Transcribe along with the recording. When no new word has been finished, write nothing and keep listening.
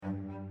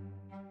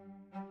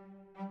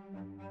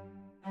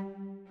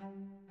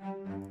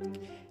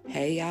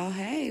Hey y'all,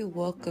 hey,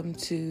 welcome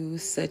to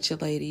Such a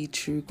Lady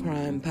True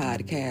Crime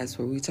Podcast,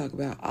 where we talk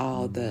about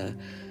all the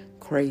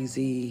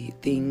crazy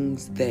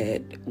things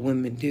that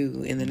women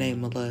do in the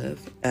name of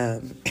love.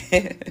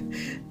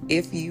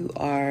 If you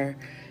are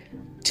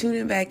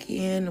tuning back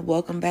in,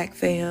 welcome back,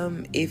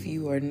 fam. If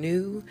you are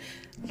new,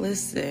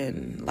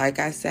 listen, like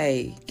I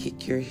say,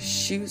 kick your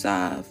shoes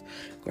off,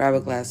 grab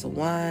a glass of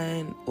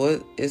wine.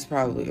 Well, it's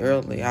probably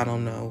early. I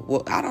don't know.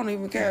 Well, I don't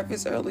even care if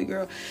it's early,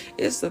 girl.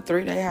 It's a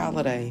 3-day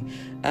holiday.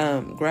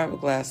 Grab a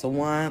glass of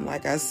wine,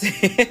 like I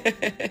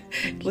said.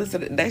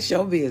 Listen, that's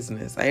your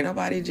business. Ain't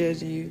nobody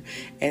judging you,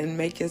 and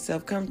make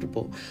yourself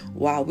comfortable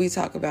while we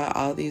talk about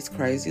all these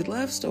crazy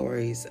love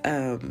stories.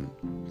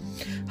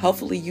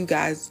 Hopefully you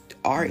guys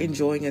are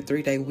enjoying a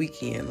 3-day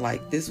weekend.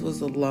 Like, this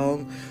was a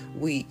long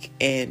week,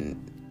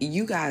 and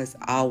you guys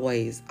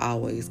always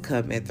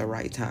come at the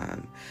right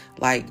time.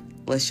 Like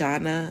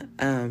Lashana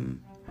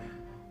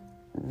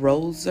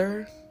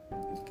Roser.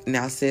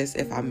 Now, sis,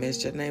 if I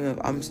messed your name up,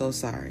 I'm so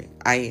sorry.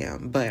 I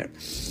am. But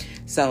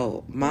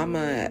so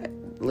mama,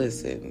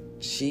 listen,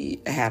 she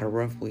had a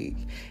rough week.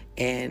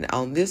 And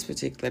on this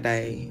particular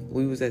day,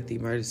 we was at the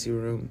emergency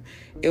room.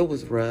 It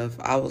was rough.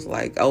 I was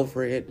like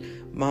over it.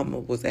 Mama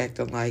was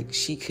acting like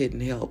she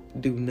couldn't help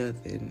do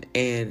nothing.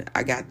 And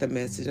I got the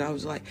message. I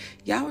was like,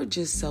 y'all are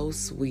just so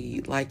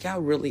sweet. Like,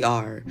 y'all really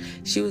are.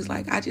 She was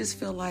like, I just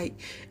feel like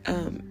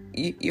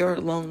you're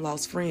a long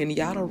lost friend.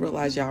 Y'all don't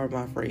realize y'all are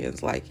my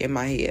friends, like, in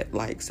my head.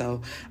 Like,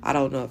 so I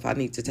don't know if I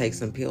need to take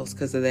some pills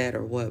because of that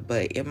or what.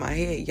 But in my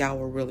head, y'all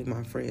were really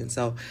my friends.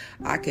 So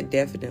I could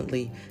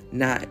definitely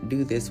not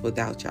do this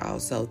without y'all.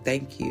 So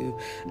thank you,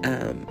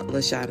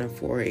 Lashana,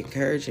 for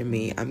encouraging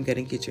me. I'm going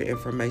to get your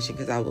information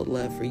because I would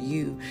love for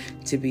you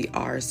to be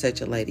our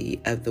Such a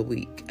Lady of the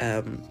Week.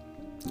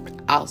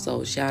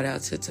 Also, shout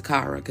out to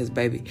Takara, because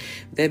baby,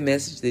 that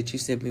message that you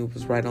sent me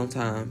was right on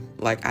time.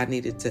 Like, I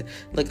needed to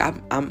look.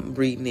 I'm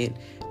reading it,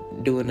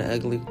 doing the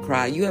ugly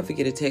cry. You ever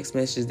get a text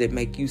message that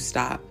make you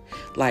stop?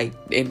 Like,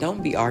 and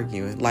don't be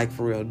arguing. Like,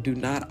 for real, do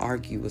not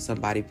argue with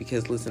somebody,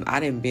 because listen, I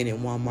done been in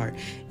Walmart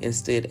and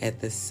stood at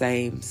the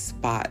same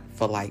spot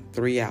for like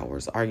 3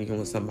 hours arguing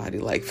with somebody.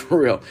 Like, for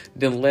real,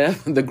 then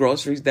left the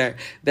groceries there.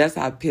 That's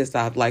how pissed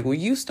off. Like, when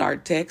you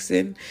start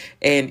texting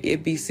and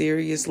it be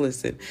serious,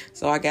 listen.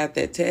 So I got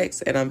that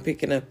text and I'm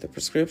picking up the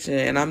prescription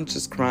and I'm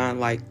just crying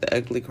like the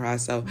ugly cry.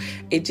 So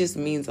it just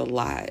means a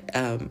lot.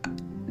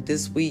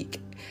 This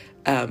week,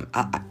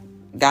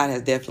 God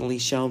has definitely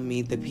shown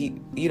me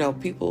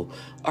people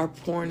are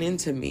pouring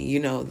into me,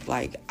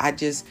 like, I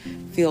just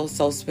feel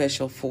so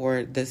special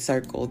for the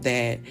circle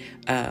that,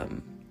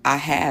 I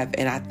have,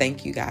 and I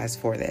thank you guys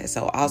for that.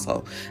 So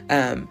also,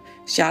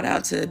 shout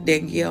out to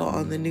Danielle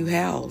on the new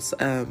house.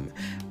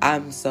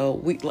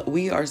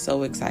 We are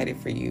so excited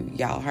for you,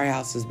 y'all. Her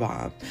house is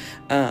bomb.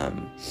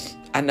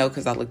 I know,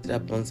 because I looked it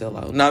up on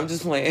Zillow. No, I'm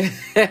just playing.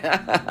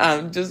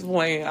 I'm just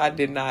playing. I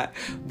did not.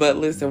 But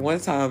listen,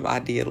 one time I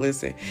did.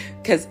 Listen,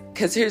 because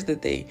here's the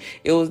thing.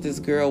 It was this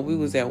girl, we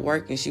was at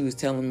work, and she was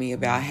telling me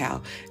about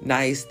how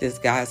nice this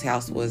guy's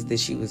house was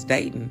that she was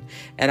dating.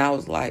 And I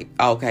was like,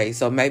 okay,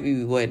 so maybe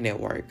we wasn't at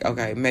work.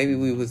 Okay, maybe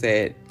we was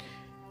at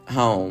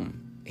home.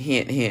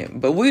 Hint,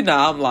 hint. But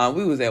I'm lying.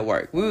 We was at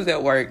work. We was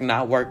at work,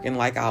 not working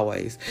like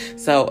always.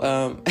 So,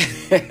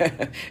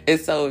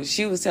 and so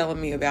she was telling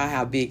me about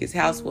how big his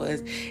house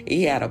was.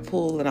 He had a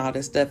pool and all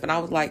this stuff. And I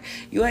was like,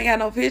 you ain't got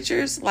no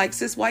pictures? Like,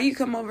 sis, why you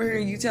come over here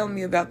and you telling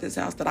me about this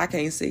house that I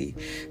can't see?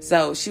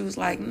 So she was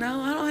like, no,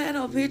 I don't have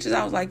no pictures.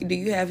 I was like, do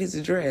you have his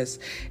address?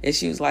 And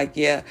she was like,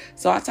 yeah.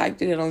 So I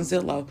typed it in on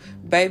Zillow.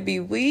 Baby,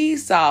 we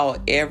saw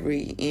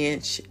every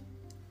inch,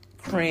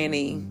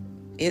 cranny.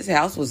 His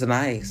house was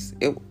nice.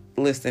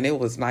 Listen, it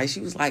was nice.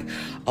 She was like,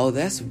 oh,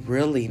 that's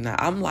really nice.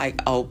 I'm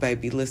like, oh,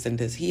 baby, listen,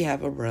 does he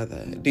have a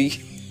brother? Do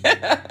you?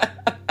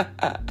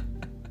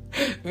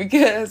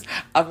 Because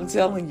I'm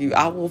telling you,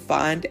 I will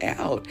find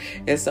out.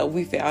 And so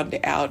we found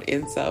out.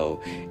 And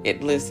so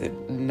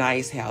listen,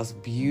 nice house,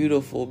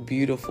 beautiful,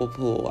 beautiful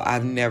pool.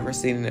 I've never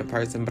seen it in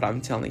person, but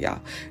I'm telling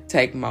y'all,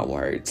 take my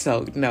word.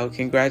 So no,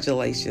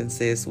 congratulations,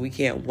 sis. We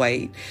can't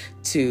wait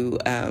to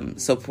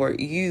support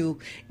you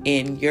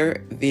in your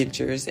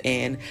ventures.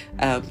 And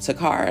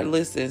Takara,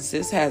 listen,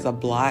 sis has a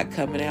blog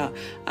coming out.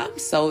 I'm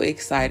so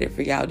excited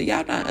for y'all. Do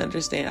y'all not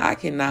understand? I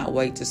cannot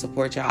wait to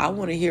support y'all. I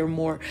want to hear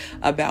more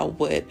about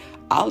what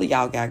all of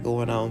y'all got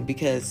going on,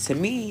 because to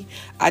me,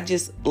 I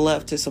just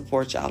love to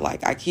support y'all.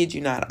 Like, I kid you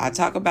not, I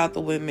talk about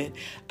the women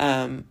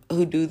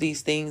who do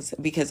these things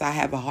because I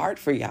have a heart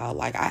for y'all.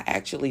 Like, I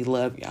actually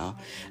love y'all.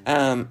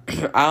 I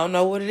don't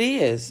know what it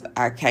is.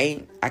 I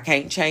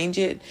can't change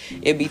it.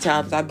 It be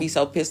times I be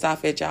so pissed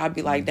off at y'all. I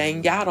be like,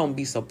 dang, y'all don't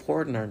be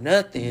supporting or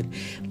nothing.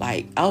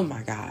 Like, oh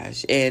my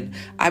gosh. And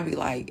I be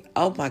like,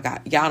 oh my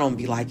God, y'all don't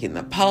be liking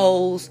the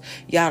posts.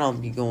 Y'all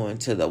don't be going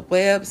to the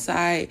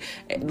website.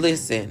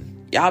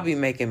 Listen, y'all be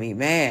making me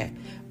mad.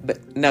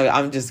 But no,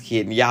 I'm just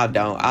kidding. Y'all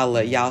don't. I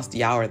love y'all.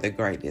 Y'all are the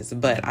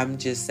greatest. But I'm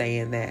just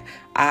saying that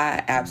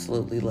I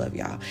absolutely love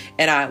y'all.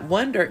 And I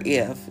wonder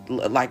if,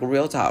 like,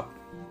 real talk,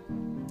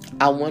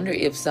 I wonder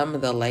if some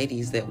of the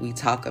ladies that we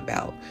talk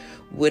about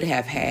would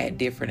have had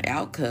different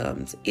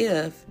outcomes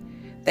if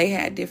they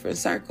had different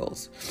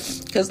circles.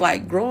 Because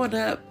like growing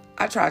up,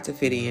 I tried to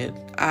fit in.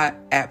 I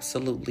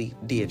absolutely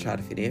did try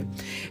to fit in.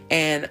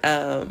 And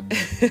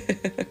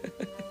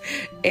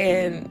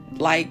and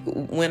like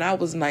when I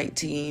was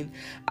 19,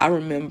 I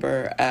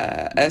remember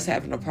us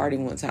having a party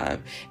one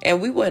time,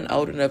 and we weren't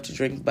old enough to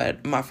drink,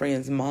 but my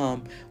friend's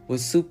mom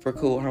was super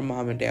cool. Her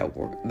mom and dad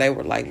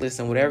were like,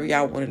 listen, whatever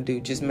y'all want to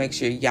do, just make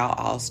sure y'all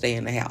all stay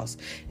in the house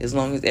as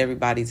long as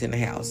everybody's in the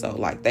house. So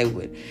like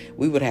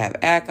we would have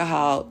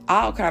alcohol,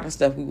 all kind of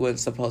stuff we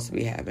wasn't supposed to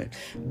be having,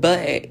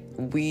 but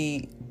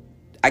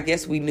I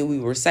guess we knew we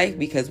were safe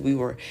because we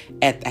were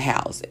at the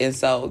house. And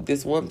so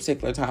this one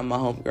particular time, my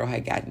homegirl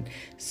had gotten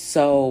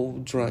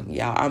so drunk,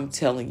 y'all. I'm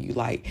telling you,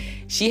 like,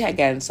 she had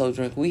gotten so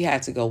drunk, we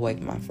had to go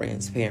wake my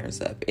friend's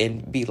parents up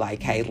and be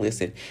like, hey,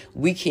 listen,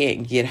 we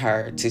can't get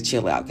her to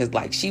chill out. Because,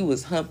 like, she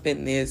was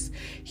humping this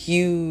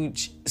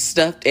huge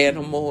stuffed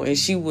animal and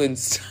she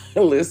wouldn't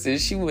listen.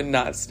 She would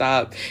not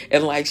stop.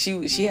 And, like,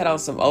 she had on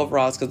some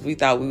overalls because we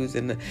thought we was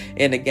in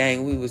the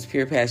gang. We was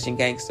pure passion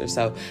gangsters.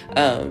 So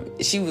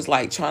she was,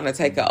 like, trying to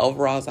take her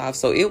overalls off.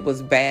 So it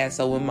was bad.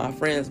 So when my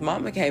friend's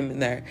mama came in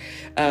there,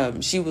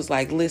 she was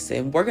like,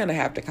 listen, we're going to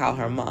have to call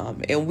her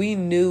mom. And we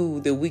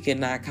knew that we could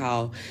not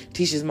call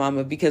Tisha's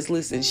mama because,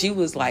 listen, she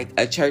was like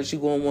a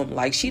church-going woman.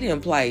 Like, she didn't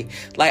play.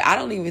 Like, I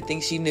don't even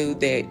think she knew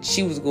that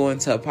she was going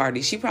to a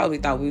party. She probably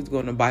thought we was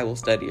going to Bible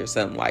study or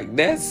something. Like,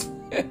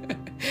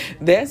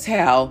 that's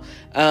how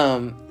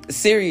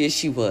serious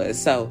she was.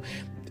 So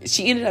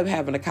she ended up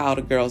having to call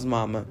the girl's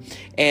mama,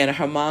 and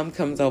her mom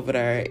comes over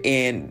there,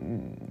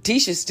 and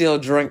Tisha's still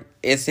drunk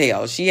as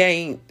hell. She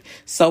ain't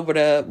sobered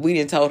up. We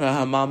didn't told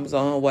her mama's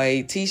on her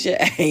way.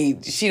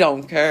 Tisha she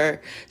don't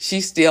care.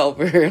 She's still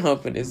over here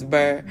humping this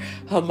bear.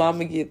 Her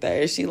mama get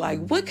there, and she like,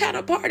 what kind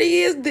of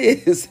party is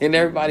this? And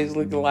everybody's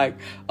looking like,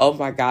 oh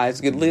my God,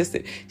 it's good.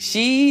 Listen,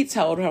 she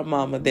told her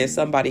mama that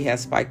somebody had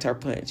spiked her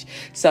punch.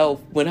 So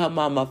when her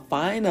mama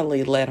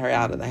finally let her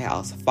out of the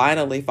house,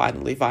 finally,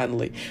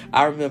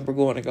 I remember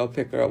going to go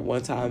pick her up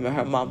one time, and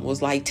her mama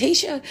was like,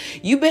 Tisha,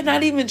 you better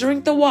not even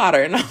drink the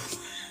water. And I was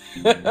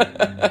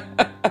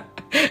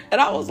and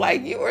I was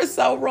like, you were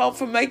so wrong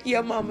for making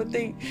your mama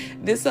think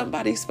that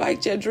somebody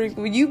spiked your drink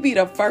when you be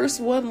the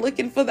first one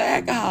looking for the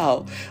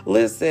alcohol.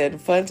 Listen,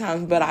 fun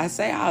times. But I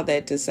say all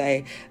that to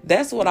say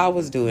that's what I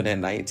was doing at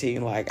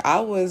 19. Like,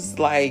 I was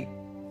like,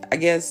 I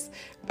guess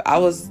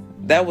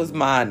that was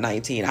my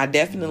 19. I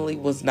definitely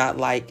was not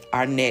like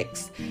our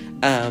next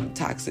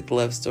toxic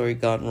love story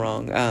gone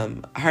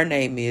wrong. Her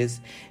name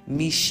is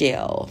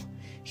Mechele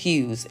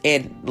Hughes,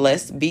 and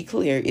let's be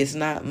clear, it's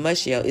not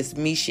Michelle, it's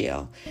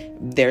Mechele.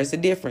 There's a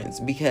difference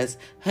because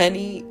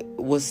Honey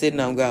was sitting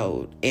on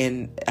gold,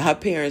 and her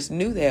parents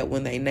knew that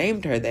when they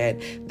named her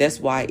that. That's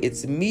why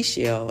it's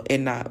Mechele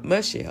and not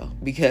Michelle,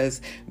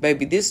 because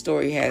baby, this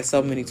story has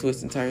so many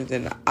twists and turns,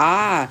 and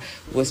I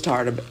was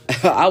tired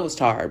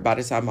by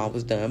the time I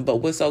was done. But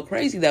what's so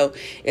crazy though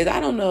is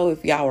I don't know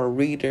if y'all are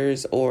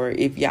readers or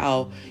if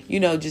y'all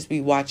just be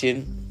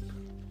watching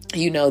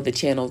the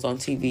channels on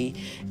TV,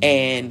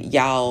 and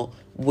y'all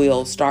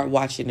will start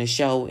watching a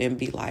show and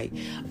be like,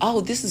 oh,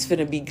 this is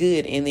finna be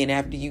good. And then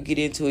after you get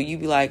into it, you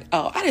be like,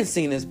 oh, I didn't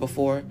seen this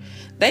before.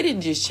 They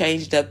didn't just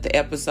changed up the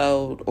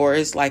episode, or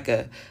it's like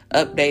a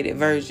updated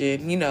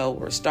version,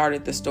 or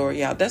started the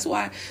story out. That's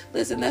why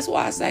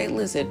I say,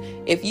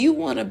 listen, if you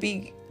want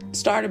to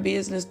start a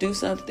business, do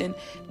something,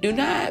 do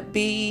not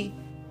be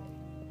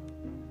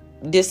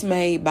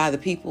dismayed by the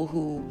people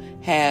who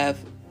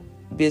have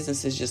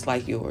businesses just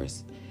like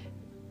yours.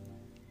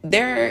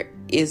 There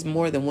is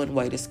more than one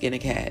way to skin a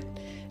cat.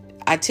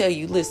 I tell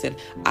you, listen,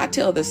 I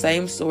tell the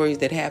same stories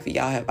that half of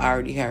y'all have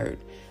already heard.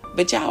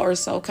 But y'all are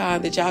so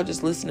kind that y'all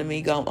just listen to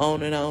me go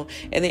on and on.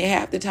 And then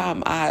half the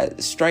time I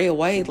stray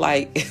away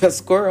like a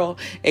squirrel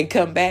and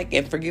come back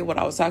and forget what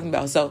I was talking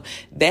about. So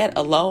that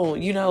alone,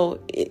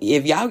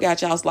 if y'all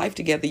got y'all's life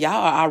together, y'all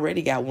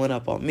already got one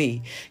up on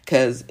me.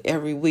 Because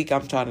every week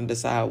I'm trying to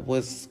decide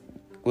what's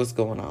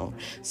going on.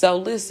 So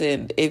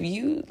listen, if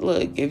you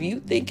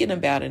thinking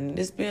about it and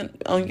it's been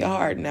on your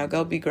heart, now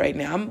go be great.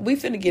 Now we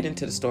finna get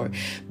into the story,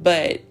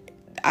 but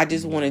I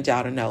just wanted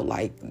y'all to know,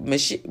 like,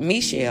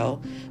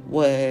 Mechele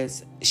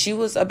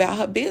was about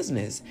her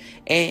business,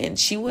 and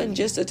she wasn't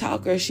just a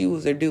talker, she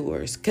was a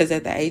doer. Because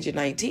at the age of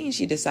 19,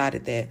 she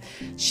decided that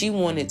she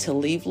wanted to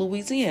leave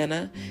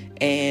Louisiana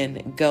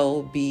and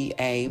go be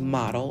a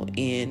model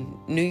in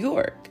New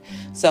York.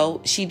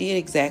 So she did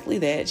exactly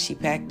that. She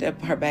packed up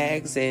her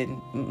bags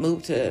and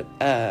moved to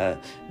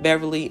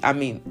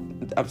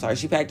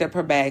she packed up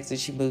her bags and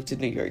she moved to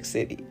New York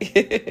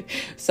City.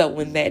 So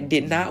when that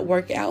did not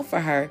work out for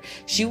her,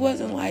 she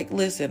wasn't like,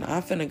 listen,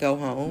 I'm finna go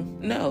home.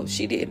 No,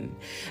 she didn't.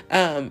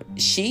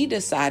 She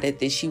decided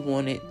that she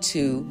wanted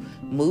to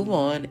move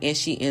on, and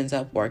she ends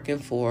up working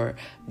for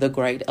the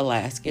Great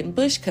Alaskan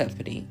Bush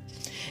Company.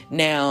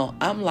 Now,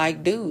 I'm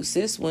like, dude,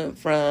 sis went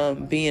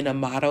from being a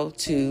model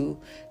to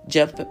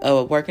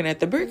working at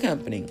the beer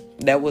company.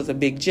 That was a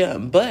big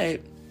jump.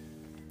 But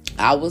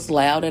I was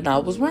loud and I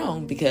was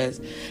wrong,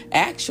 because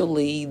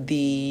actually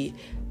the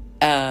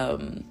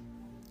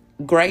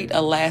Great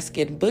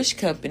Alaskan Bush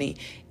Company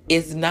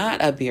is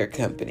not a beer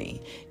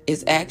company.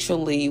 It's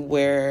actually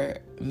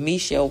where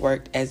Mechele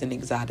worked as an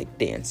exotic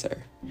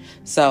dancer.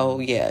 So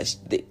yeah,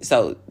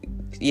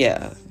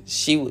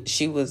 she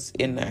was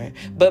in there.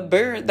 But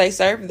beer, they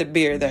served the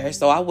beer there,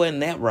 so I wasn't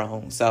that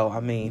wrong. So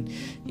I mean,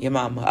 your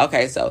mama.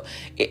 Okay, so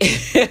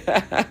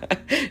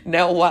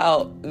now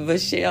while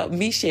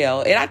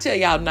Mechele, and I tell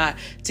y'all not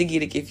to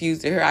get it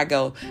confused. To her,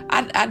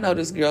 I know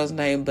this girl's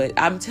name, but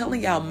I'm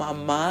telling y'all, my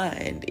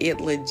mind,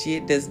 it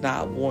legit does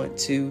not want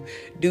to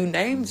do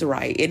names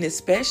right, and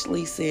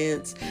especially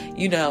since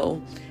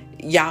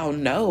y'all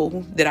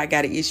know that I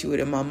got an issue with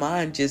it in my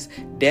mind. Just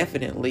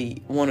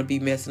definitely want to be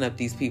messing up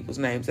these people's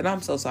names, and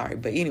I'm so sorry.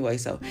 But anyway,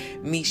 so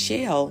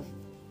Mechele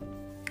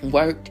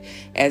worked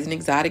as an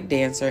exotic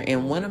dancer,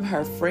 and one of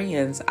her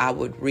friends I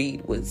would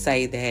read would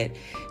say that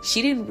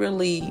she didn't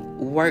really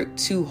work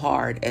too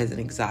hard as an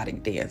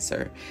exotic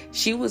dancer.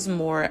 She was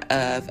more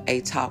of a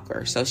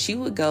talker. So she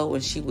would go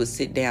and she would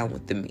sit down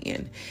with the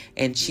men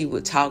and she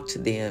would talk to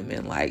them,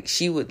 and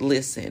she would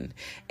listen.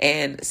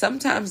 And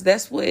sometimes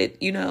that's what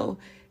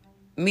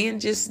men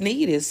just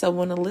need, is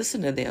someone to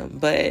listen to them.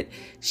 But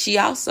she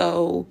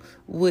also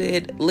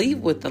would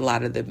leave with a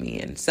lot of the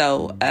men.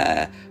 So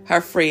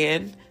her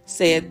friend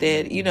said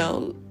that,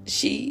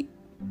 she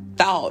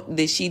thought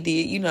that she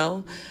did,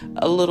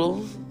 a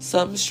little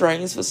something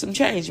strange for some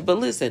change. But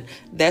listen,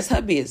 that's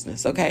her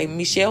business, okay?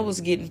 Mechele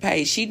was getting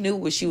paid. She knew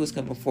what she was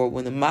coming for.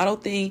 When the model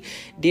thing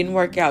didn't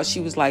work out, she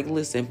was like,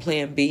 listen,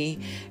 plan B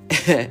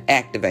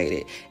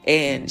activated.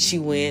 And she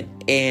went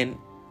and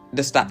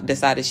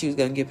decided she was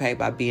going to get paid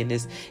by being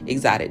this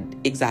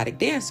exotic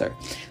dancer.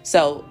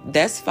 So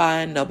that's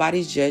fine.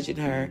 Nobody's judging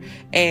her.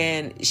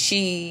 And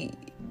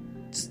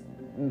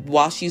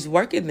while she's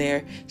working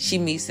there, she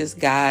meets this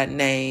guy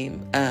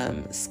named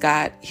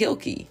Scott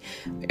Hilke.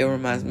 It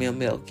reminds me of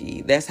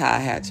Milky. That's how I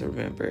had to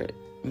remember it.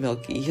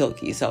 Milky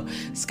Hilke. So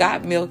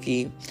Scott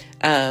Milky,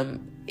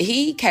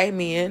 he came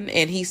in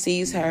and he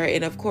sees her,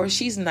 and of course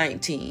she's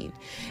 19.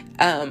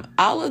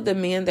 All of the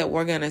men that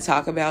we're going to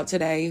talk about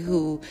today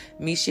who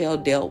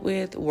Mechele dealt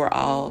with were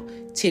all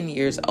 10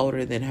 years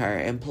older than her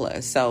and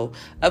plus. So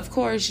of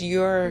course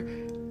you're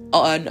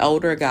an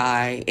older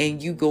guy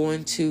and you go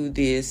into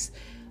this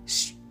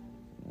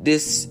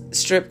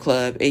strip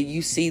club and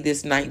you see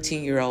this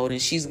 19-year-old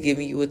and she's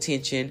giving you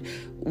attention.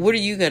 What are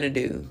you going to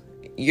do?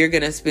 You're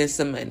going to spend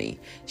some money.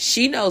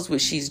 She knows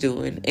what she's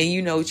doing and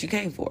you know what you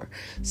came for.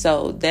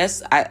 So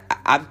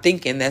I'm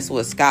thinking that's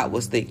what Scott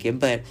was thinking.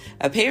 But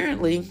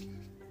apparently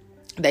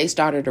they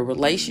started a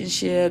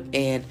relationship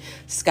and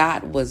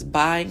Scott was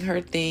buying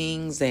her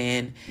things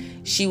and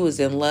she was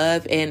in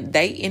love and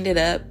they ended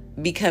up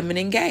becoming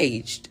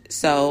engaged.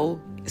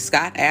 So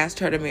Scott asked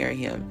her to marry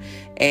him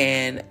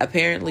and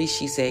apparently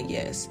she said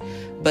yes.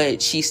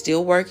 But she's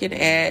still working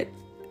at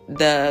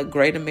the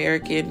Great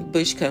American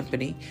Bush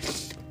Company.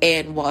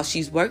 And while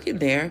she's working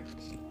there,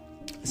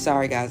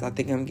 sorry guys, I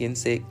think I'm getting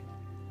sick.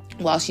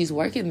 While she's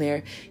working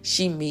there,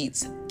 she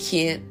meets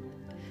Kent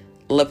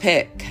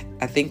LePeck.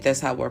 I think that's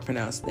how we're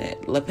pronouncing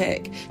that.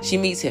 LePeck. She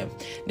meets him.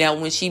 Now,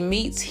 when she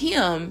meets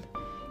him,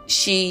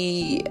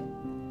 she,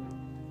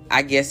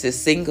 I guess,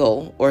 is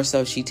single, or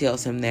so she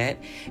tells him that.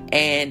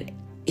 And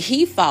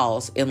he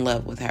falls in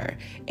love with her.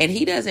 And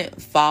he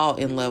doesn't fall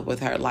in love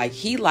with her.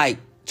 He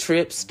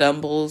trips,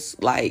 stumbles,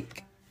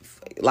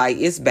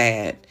 it's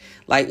bad.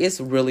 It's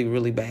really,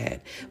 really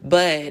bad.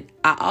 But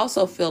I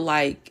also feel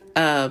like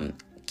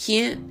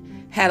Kent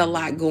had a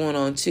lot going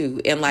on too.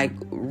 And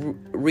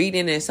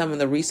reading in some of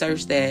the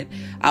research that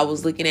I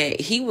was looking at,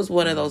 he was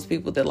one of those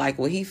people that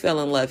when he fell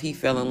in love.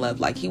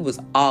 He was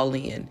all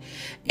in.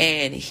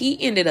 And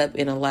he ended up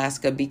in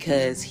Alaska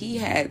because he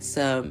had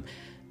some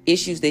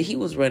issues that he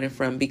was running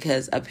from,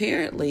 because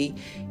apparently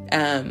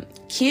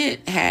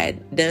Kent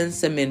had done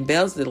some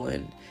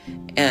embezzling.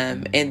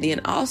 And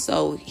then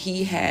also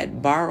he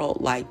had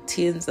borrowed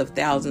tens of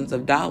thousands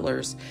of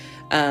dollars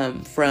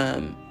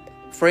from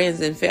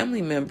friends and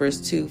family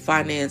members to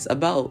finance a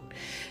boat.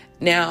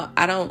 Now,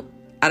 I don't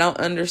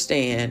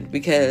understand,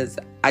 because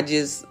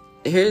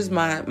here's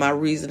my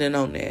reasoning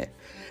on that.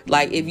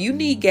 If you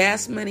need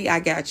gas money, I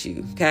got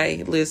you.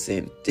 Okay.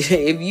 Listen,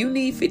 if you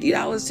need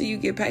 $50 till you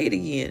get paid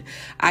again,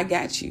 I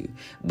got you.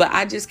 But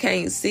I just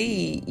can't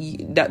see.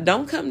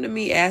 Don't come to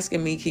me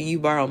asking me, can you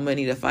borrow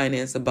money to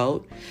finance a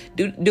boat?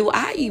 Do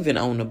I even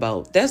own a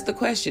boat? That's the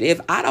question. If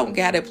I don't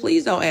got it,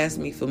 please don't ask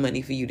me for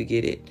money for you to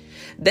get it.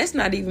 That's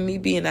not even me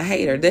being a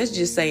hater. That's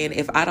just saying,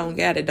 if I don't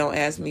got it, don't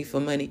ask me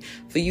for money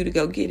for you to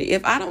go get it.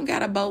 If I don't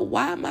got a boat,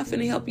 why am I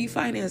finna help you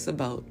finance a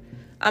boat?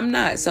 I'm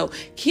not. So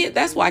Ken,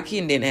 that's why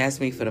Ken didn't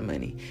ask me for the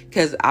money,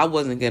 because I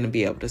wasn't going to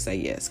be able to say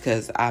yes,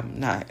 because I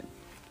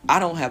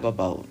don't have a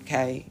boat.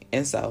 Okay.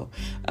 And so,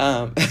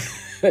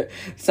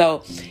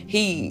 so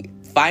he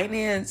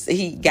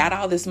got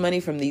all this money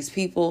from these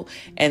people,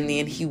 and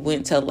then he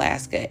went to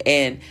Alaska,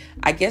 and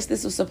I guess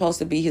this was supposed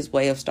to be his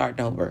way of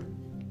starting over.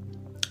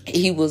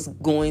 he was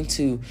going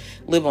to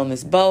live on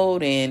this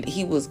boat and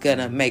he was going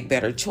to make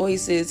better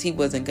choices. He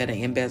wasn't going to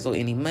embezzle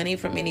any money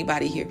from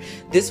anybody here.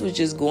 This was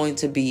just going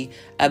to be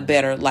a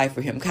better life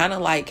for him. Kind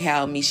of like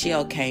how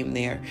Mechele came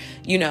there,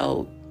 you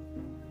know,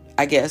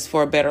 I guess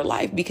for a better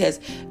life. Because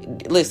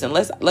listen,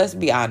 let's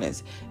be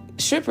honest.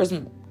 Strippers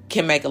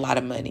can make a lot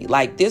of money.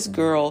 Like, this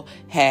girl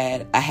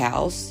had a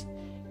house.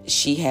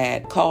 She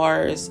had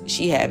cars.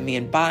 She had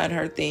men buying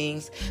her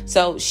things.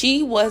 So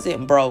she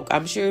wasn't broke.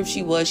 I'm sure if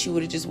she was, she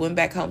would have just went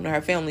back home to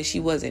her family. She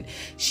wasn't.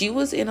 She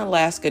was in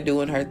Alaska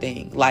doing her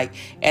thing. Like,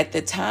 at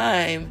the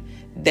time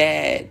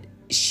that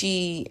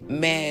she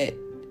met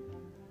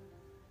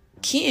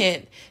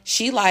Kent,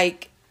 she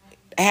like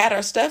had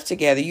her stuff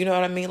together. You know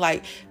what I mean?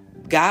 Like,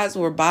 guys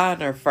were buying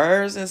her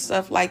furs and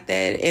stuff like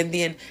that. And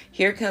then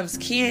here comes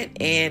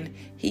Kent, and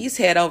he's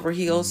head over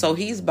heels. So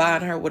he's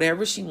buying her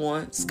whatever she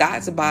wants.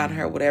 Scott's buying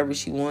her whatever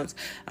she wants.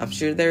 I'm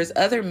sure there's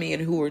other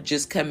men who are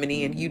just coming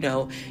in, you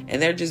know,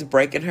 and they're just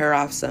breaking her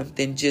off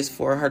something just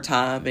for her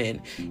time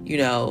and, you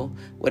know,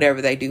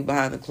 whatever they do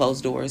behind the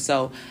closed doors.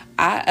 So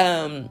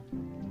I'm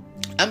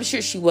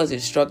sure she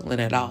wasn't struggling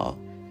at all.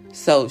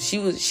 So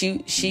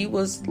she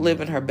was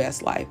living her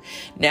best life.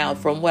 Now,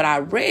 from what I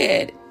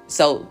read,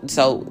 So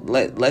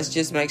let's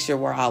just make sure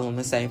we're all on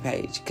the same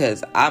page,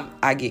 because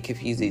I get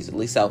confused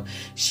easily. So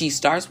she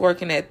starts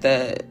working at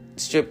the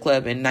strip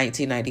club in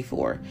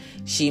 1994.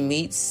 She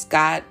meets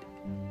Scott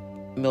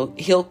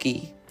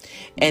Hilke,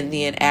 and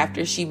then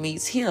after she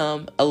meets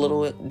him, a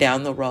little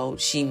down the road,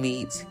 she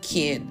meets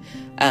Kent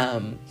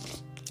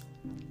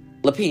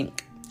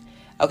LePink.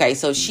 Okay,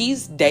 so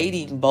she's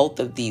dating both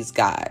of these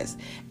guys,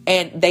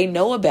 and they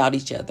know about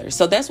each other.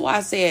 So that's why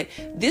I said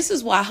this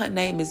is why her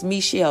name is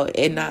Mechele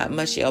and not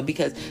Mechele.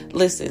 Because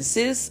listen,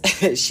 sis,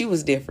 she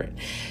was different.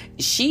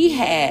 She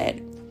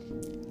had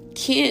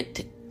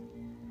Kent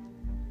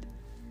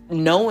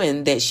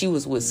knowing that she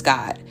was with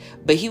Scott,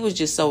 but he was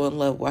just so in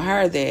love with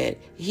her that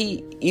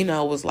he, you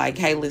know, was like,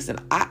 hey, listen,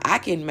 I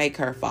can make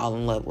her fall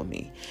in love with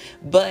me.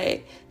 But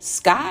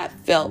Scott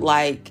felt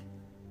like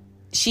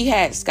she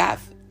had Scott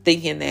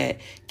thinking that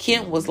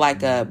Kent was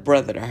like a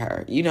brother to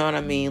her. You know what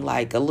I mean?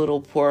 Like a little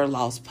poor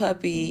lost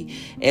puppy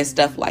and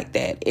stuff like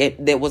that.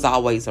 That was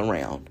always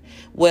around.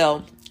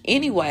 Well,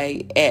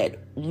 anyway, at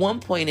one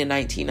point in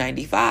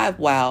 1995,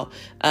 while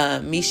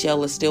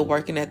Mechele is still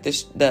working at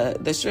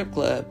the strip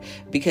club,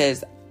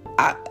 because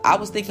I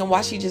was thinking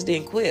why she just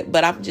didn't quit,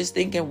 but I'm just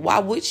thinking, why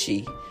would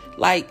she?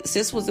 Like,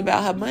 sis was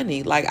about her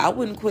money. Like, I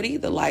wouldn't quit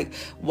either. Like,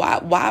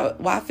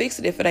 why fix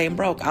it if it ain't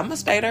broke? I'm gonna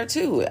stay there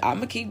too. I'm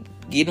gonna keep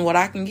getting what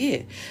I can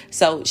get.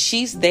 So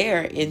she's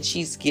there and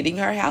she's getting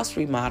her house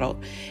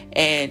remodeled,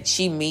 and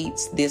she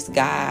meets this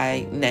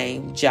guy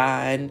named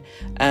John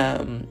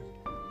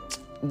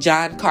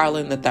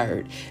Carlin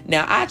III.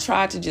 Now, I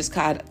tried to just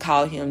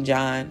call him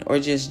John or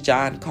just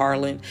John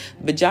Carlin,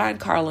 but John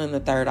Carlin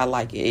III, I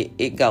like it.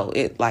 It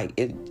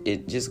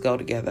just go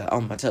together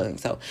on my tongue.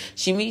 So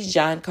she meets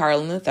John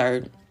Carlin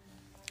III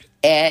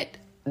at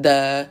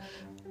the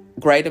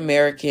Great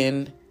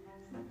Alaskan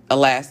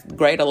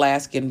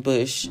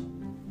Bush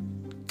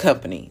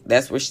Company.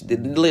 That's where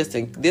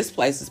listen, this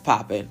place is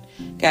popping.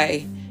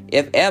 Okay.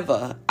 If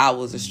ever I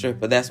was a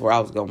stripper, that's where I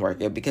was going to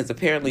work at, because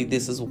apparently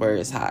this is where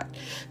it's hot.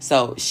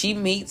 So she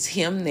meets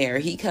him there.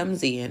 He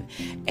comes in,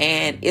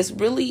 and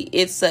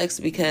it sucks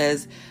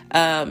because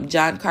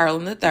John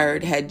Carlin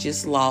III had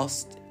just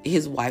lost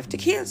his wife to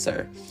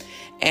cancer.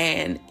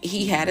 And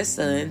he had a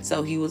son,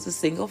 so he was a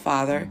single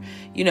father.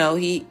 You know,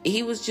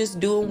 he was just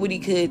doing what he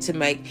could to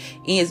make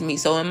ends meet.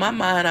 So in my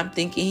mind, I'm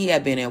thinking he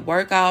had been at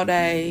work all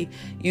day.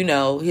 You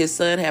know, his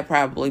son had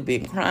probably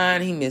been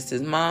crying. He missed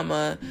his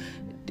mama.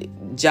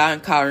 John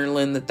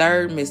Carlin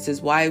III missed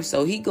his wife.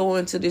 So he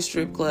going to this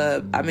strip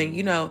club. I mean,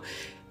 you know,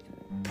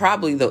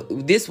 probably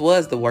this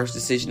was the worst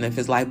decision of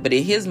his life. But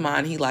in his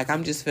mind, he like,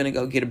 I'm just finna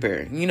go get a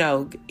beer. You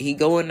know, he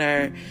go in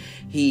there.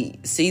 He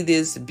see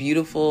this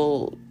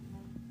beautiful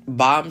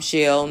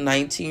bombshell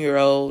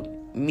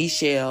 19-year-old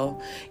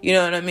Mechele, you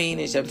know what I mean?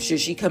 And I'm sure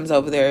she comes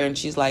over there and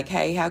she's like,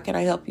 hey, how can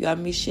I help you?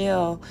 I'm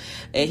Mechele.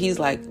 And he's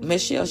like,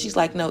 Mechele? She's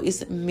like, no,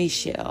 it's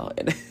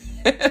Mechele.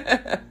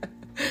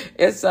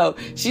 And so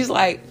she's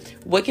like,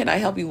 what can I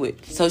help you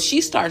with? So she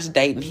starts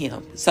dating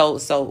him. So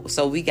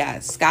we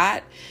got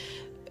Scott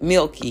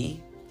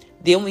Milky,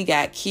 then we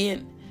got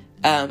Kent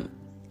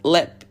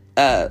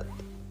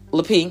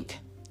LePink,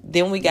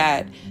 then we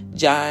got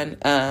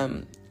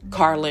John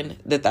Carlin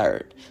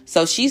III.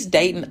 So she's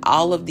dating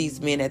all of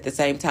these men at the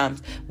same time.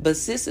 But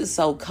sis is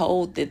so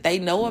cold that they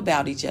know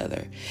about each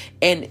other.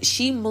 And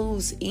she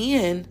moves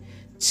in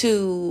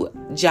to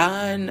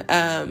John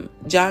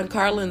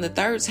Carlin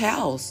III's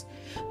house.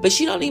 But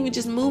she don't even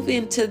just move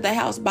into the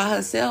house by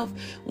herself.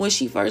 When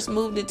she first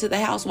moved into the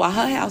house, while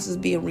her house is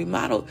being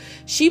remodeled,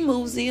 she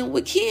moves in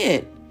with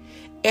Kent.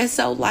 And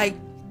so like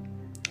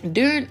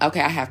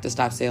I have to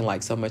stop saying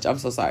like so much. I'm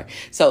so sorry.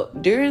 So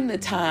during the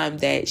time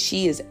that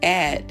she is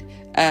at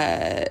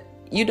John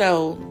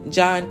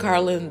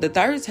Carlin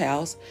III's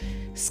house,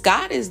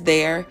 Scott is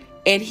there,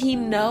 and he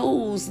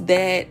knows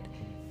that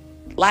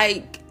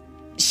like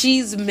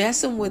she's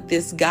messing with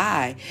this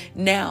guy.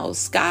 Now,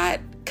 Scott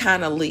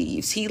kind of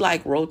leaves. He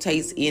like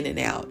rotates in and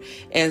out.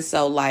 And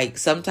so like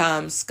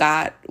sometimes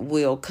Scott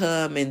will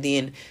come and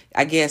then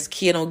I guess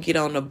Ken will get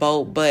on the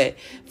boat. But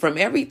from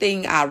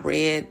everything I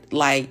read,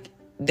 like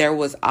there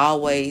was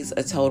always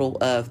a total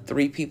of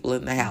 3 people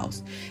in the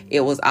house.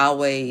 It was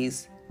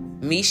always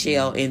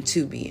Mechele and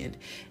 2 men.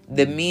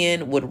 The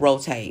men would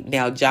rotate.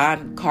 Now,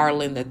 John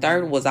Carlin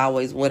III was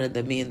always one of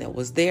the men that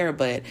was there,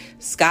 but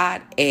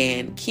Scott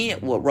and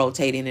Kent would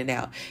rotate in and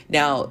out.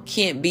 Now,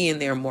 Kent being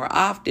there more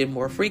often,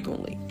 more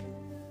frequently.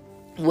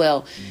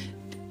 Well,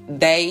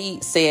 they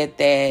said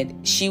that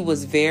she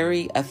was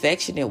very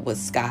affectionate with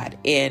Scott,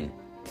 and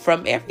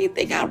from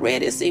everything I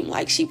read, it seemed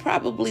like she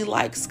probably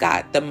liked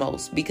Scott the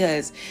most,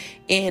 because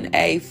in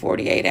a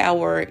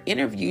 48-hour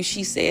interview,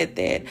 she said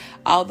that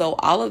although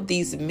all of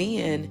these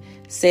men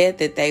said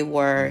that they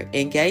were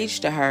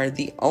engaged to her,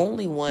 the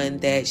only one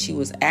that she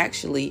was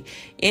actually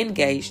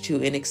engaged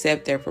to and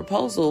accept their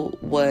proposal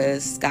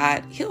was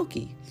Scott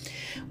Hilke.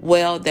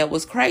 Well, that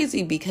was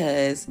crazy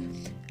because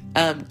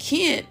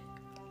Kent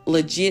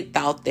legit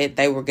thought that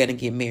they were going to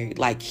get married.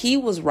 Like, he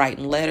was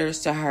writing letters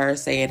to her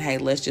saying, hey,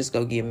 let's just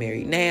go get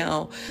married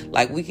now.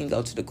 Like, we can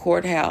go to the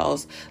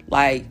courthouse.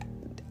 Like,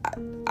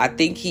 I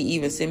think he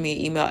even sent me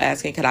an email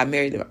asking, could I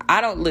marry them?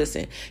 I don't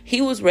listen. He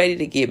was ready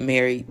to get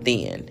married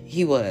then.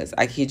 He was,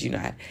 I kid you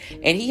not.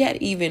 And he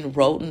had even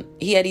wrote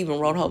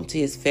home to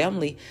his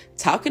family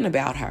talking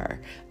about her.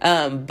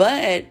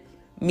 But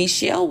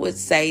Mechele would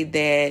say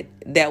that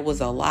that was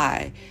a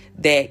lie,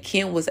 that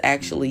Ken was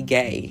actually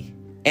gay,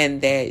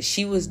 and that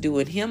she was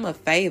doing him a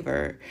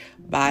favor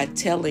by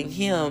telling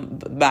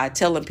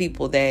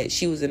people that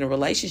she was in a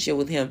relationship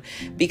with him,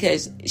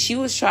 because she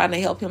was trying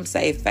to help him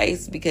save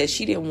face, because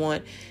he didn't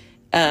want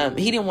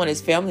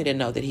his family to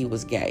know that he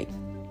was gay.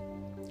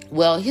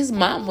 Well, his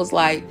mom was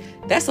like,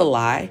 that's a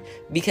lie,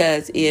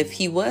 because if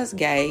he was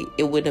gay,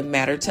 it wouldn't have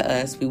mattered to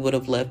us. We would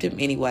have loved him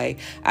anyway.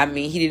 I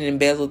mean, he didn't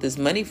embezzle this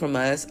money from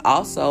us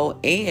also,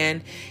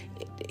 and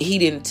he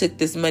didn't took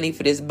this money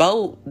for this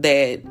boat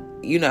that,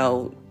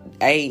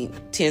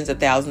 ain't tens of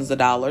thousands of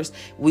dollars.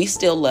 We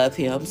still love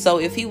him.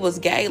 So if he was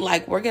gay,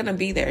 like, we're gonna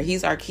be there.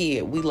 He's our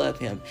kid. We love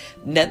him.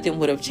 Nothing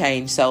would have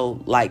changed.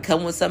 So like,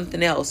 come with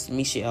something else,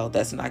 Mechele.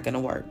 That's not gonna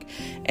work.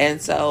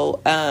 And so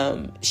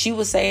she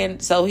was saying,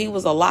 so he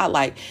was a lot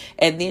like,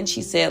 and then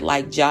she said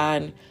like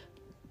John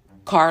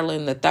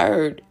Carlin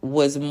III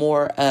was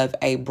more of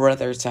a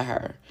brother to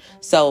her.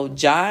 So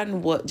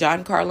John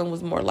Carlin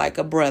was more like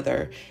a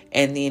brother,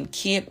 and then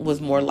Kent was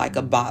more like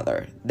a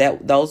bother.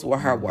 Those were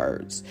her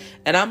words.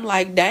 And I'm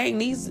like, dang,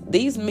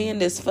 these men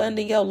that's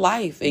funding your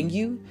life, and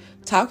you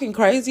talking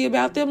crazy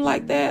about them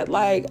like that?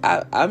 Like,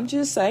 I'm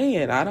just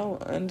saying, I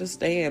don't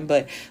understand.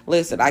 But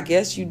listen, I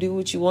guess you do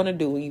what you want to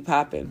do when you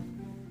popping.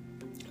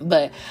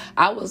 But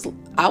I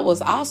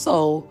was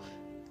also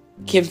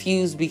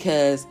confused,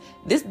 because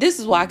this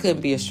is why I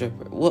couldn't be a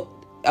stripper. Well,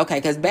 okay,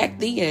 because back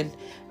then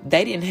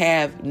they didn't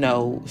have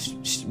no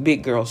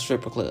big girl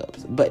stripper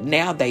clubs, but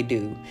now they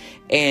do.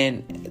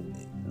 And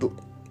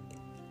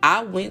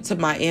I went to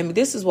Miami.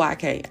 This is why I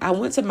came. I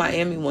went to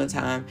Miami one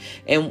time,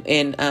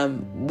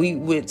 and we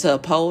went to a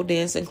pole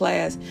dancing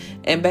class.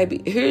 And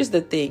baby, here's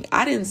the thing: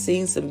 I didn't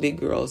see some big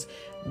girls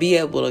be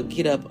able to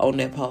get up on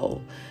that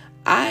pole.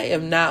 I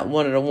am not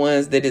one of the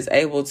ones that is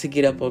able to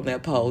get up on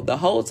that pole. The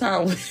whole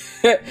time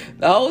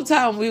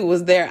we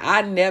was there,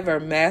 I never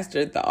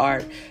mastered the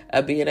art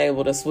of being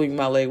able to swing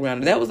my leg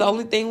around. That was the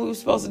only thing we were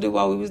supposed to do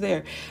while we was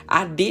there.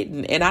 I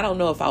didn't. And I don't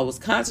know if I was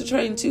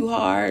concentrating too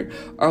hard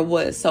or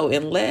what. So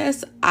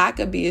unless I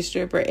could be a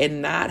stripper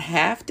and not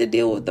have to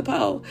deal with the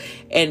pole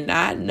and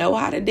not know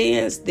how to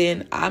dance,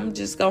 then I'm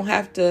just going to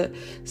have to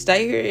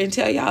stay here and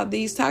tell y'all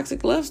these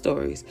toxic love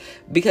stories.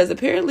 Because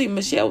apparently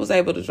Mechele was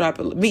able to drop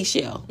it.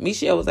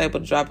 Mechele was able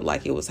to drop it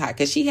like it was hot,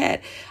 because she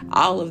had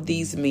all of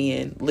these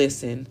men,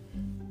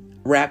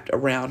 wrapped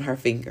around her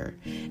finger.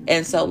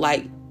 And so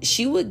like,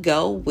 she would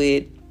go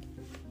with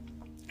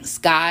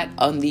Scott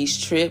on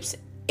these trips,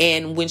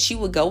 and when she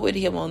would go with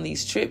him on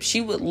these trips,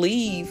 she would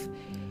leave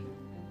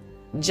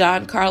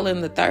John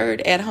Carlin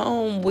III at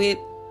home with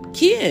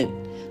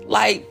Ken.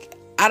 Like,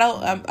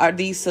 are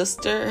these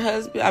brother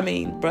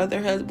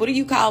husband? What do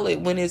you call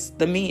it when it's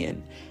the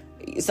men?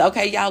 It's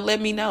okay, y'all let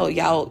me know.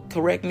 Y'all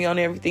correct me on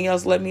everything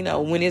else. Let me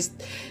know. When it's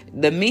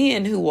the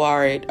men who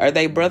are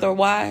they brother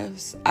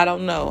wives? I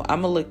don't know.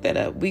 I'm gonna look that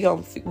up. We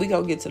gonna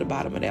get to the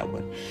bottom of that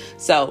one.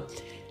 So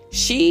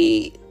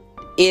she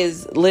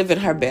is living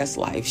her best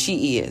life.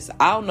 She is.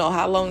 I don't know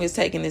how long it's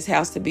taking this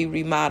house to be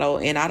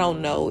remodeled, and I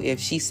don't know if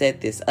she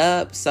set this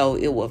up so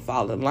it will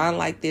fall in line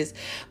like this.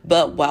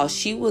 But while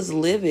she was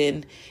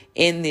living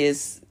in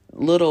this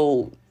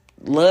little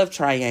love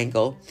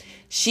triangle,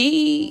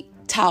 she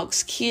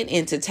talks Ken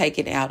into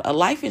taking out a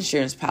life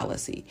insurance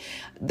policy.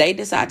 They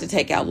decide to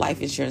take out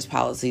life insurance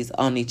policies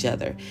on each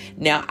other.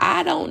 Now,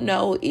 I don't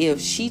know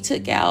if she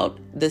took out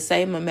the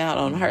same amount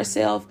on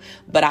herself,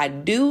 but I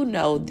do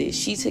know that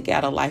she took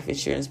out a life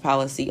insurance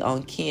policy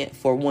on Kent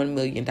for $1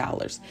 million.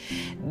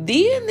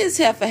 Then this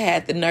heifer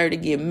had the nerve to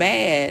get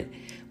mad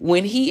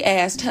when he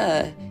asked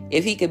her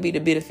if he could be the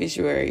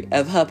beneficiary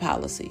of her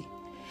policy.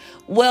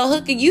 Well,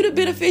 Hooker, you the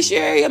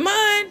beneficiary of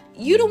mine.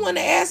 You the one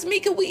that asked me,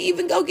 could we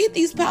even go get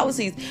these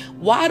policies?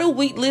 Why do you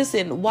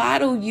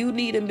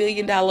need $1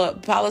 million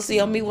policy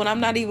on me when I'm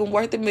not even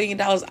worth $1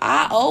 million?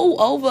 I owe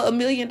over $1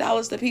 million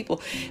to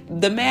people.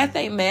 The math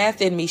ain't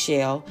math in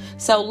Mechele.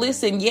 So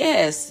listen,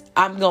 yes,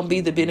 I'm going to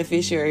be the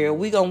beneficiary, or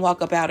we going to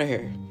walk up out of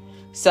here.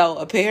 So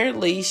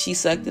apparently she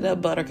sucked it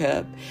up,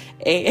 Buttercup,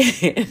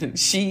 and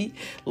she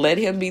let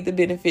him be the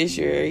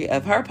beneficiary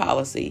of her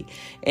policy,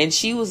 and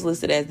she was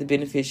listed as the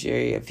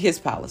beneficiary of his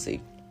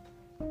policy.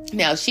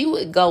 Now, she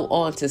would go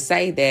on to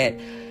say that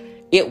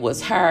it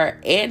was her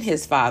and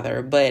his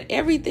father, but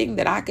everything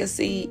that I could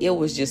see, it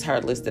was just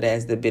her listed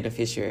as the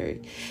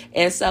beneficiary.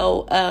 And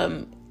so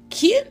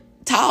Kent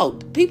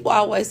talked. People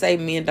always say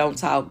men don't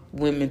talk,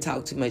 women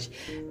talk too much.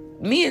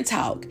 Men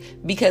talk,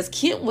 because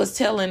Kent was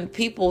telling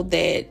people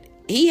that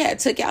he had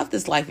took out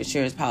this life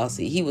insurance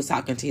policy. He was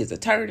talking to his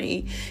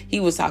attorney.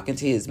 He was talking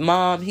to his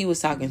mom. He was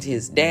talking to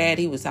his dad.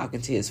 He was talking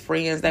to his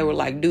friends. They were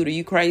like, dude, are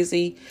you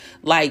crazy?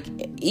 Like,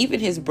 even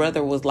his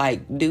brother was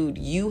like, dude,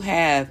 you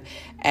have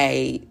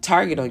a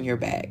target on your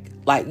back.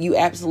 Like, you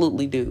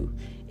absolutely do.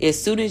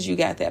 As soon as you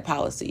got that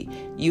policy,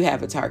 you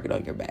have a target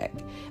on your back.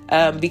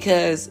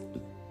 Because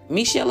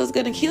Mechele is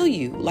going to kill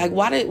you. Like,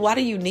 why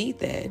do you need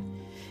that?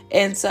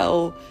 And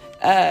so,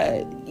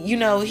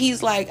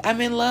 he's like,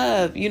 I'm in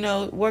love,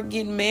 we're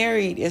getting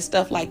married and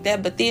stuff like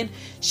that. But then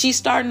she's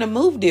starting to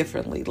move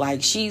differently.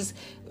 Like, she's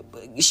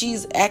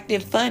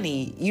acting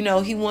funny.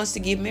 He wants to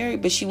get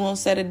married, but she won't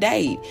set a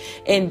date.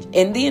 And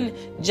then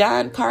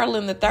John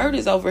Carlin III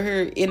is over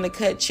here in the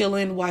cut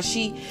chilling while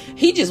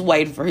he just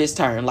waiting for his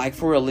turn. Like,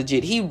 for real,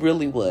 legit. He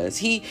really was.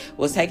 He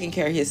was taking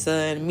care of his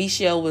son.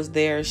 Mechele was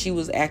there. She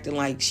was acting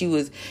like she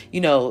was,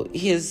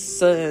 his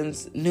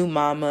son's new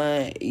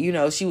mama.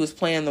 She was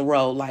playing the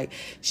role. Like,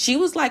 she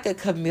was like a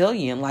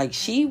chameleon. Like,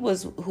 she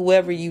was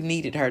whoever you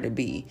needed her to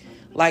be.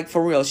 Like,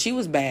 for real, she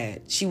was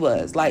bad. She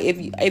was. Like,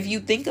 if you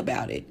think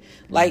about it,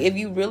 like, if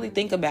you really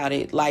think about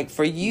it, like,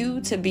 for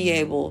you to be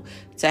able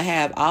to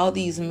have all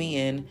these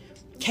men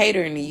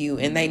catering to you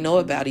and they know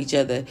about each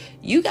other,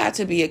 you got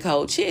to be a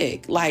cold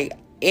chick. Like,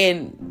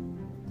 and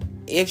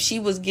if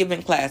she was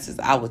giving classes,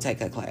 I would take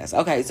her class.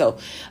 Okay, so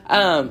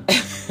I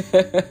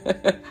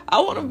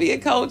want to be a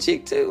cold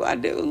chick too. I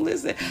do.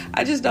 Listen,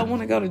 I just don't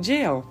want to go to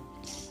jail.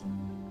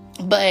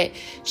 But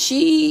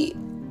she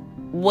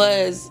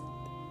was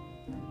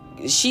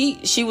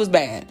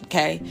bad,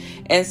 okay?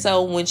 And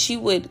so when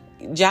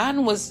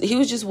John was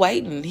just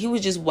waiting. He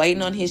was just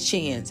waiting on his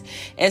chance.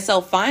 And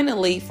so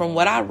finally, from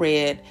what I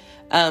read,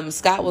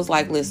 Scott was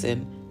like,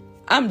 listen,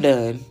 I'm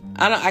done.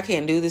 I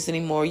can't do this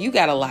anymore. You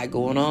got a lot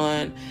going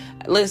on.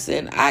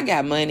 Listen, I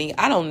got money.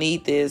 I don't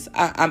need this.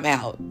 I'm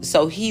out.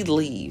 So he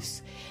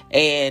leaves.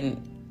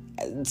 And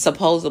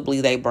supposedly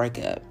they break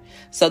up.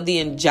 So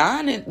then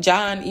John,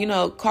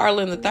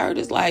 Carlin III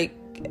is like,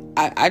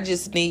 I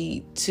just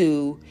need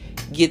to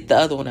get the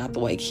other one out the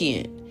way,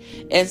 Kent.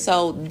 And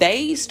so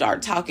they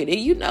start talking,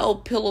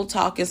 and pillow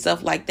talk and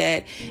stuff like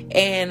that.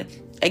 And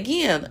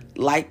again,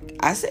 like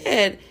I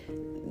said,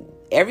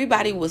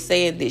 everybody was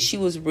saying that she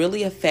was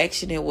really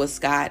affectionate with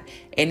Scott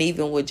and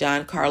even with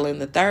John Carlin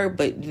III,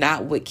 but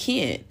not with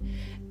Kent.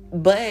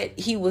 But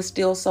he was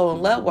still so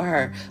in love with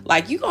her.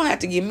 Like, you're going to have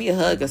to give me a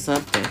hug or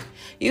something.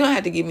 You're going to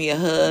have to give me a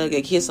hug,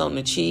 a kiss on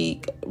the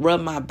cheek,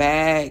 rub my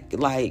back,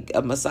 like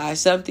a massage,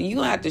 something. You're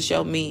going to have to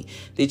show me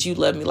that you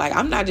love me. Like,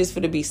 I'm not just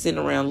going to be sitting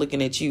around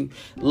looking at you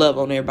love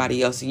on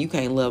everybody else and you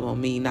can't love on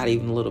me, not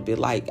even a little bit.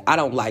 Like, I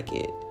don't like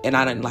it. And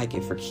I didn't like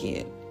it for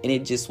Kent. And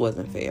it just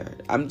wasn't fair.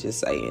 I'm just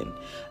saying.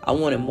 I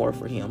wanted more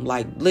for him.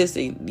 Like,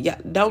 listen, yeah,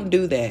 don't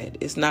do that.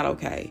 It's not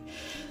okay.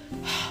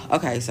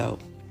 Okay, so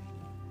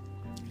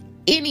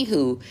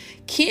anywho,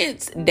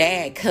 Kent's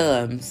dad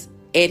comes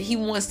and he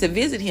wants to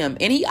visit him.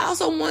 And he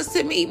also wants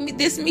to meet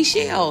this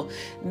Mechele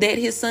that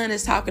his son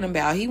is talking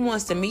about. He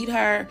wants to meet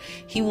her.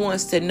 He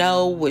wants to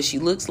know what she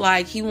looks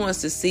like. He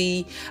wants to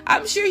see.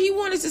 I'm sure he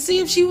wanted to see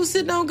if she was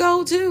sitting on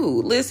gold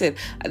too. Listen,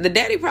 the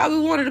daddy probably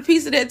wanted a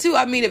piece of that too.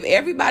 I mean, if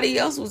everybody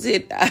else was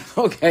hit,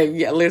 okay,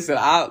 yeah, listen,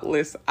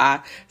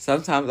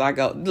 sometimes I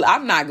go,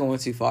 I'm not going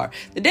too far.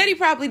 The daddy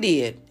probably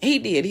did. He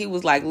did. He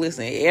was like,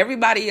 listen,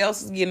 everybody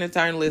else is getting a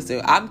turn.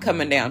 Listen, I'm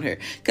coming down here.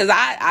 Because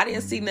I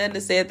didn't see nothing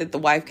that said that the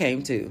wife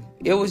came too.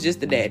 It was just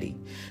the daddy.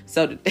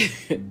 So the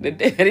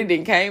daddy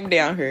didn't came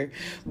down here.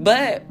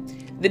 But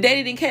the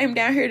daddy didn't came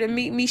down here to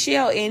meet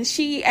Mechele, and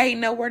she ain't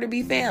nowhere to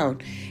be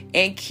found.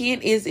 And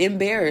Kent is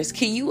embarrassed.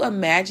 Can you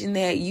imagine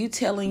that? You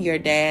telling your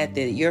dad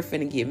that you're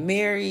finna get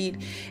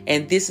married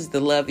and this is the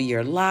love of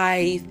your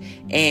life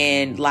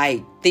and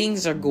like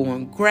things are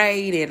going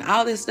great and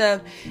all this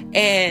stuff.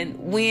 And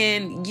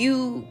when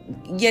your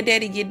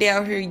daddy get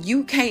down here,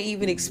 you can't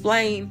even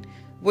explain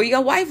where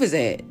your wife is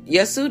at.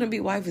 Your soon-to-be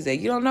wife is at.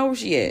 You don't know where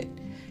she at.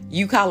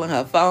 You calling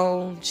her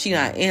phone. She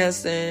not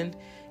answering.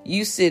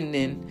 You sending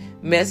in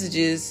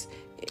messages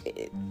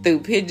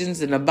through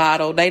pigeons in a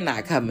bottle. They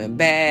not coming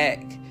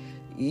back.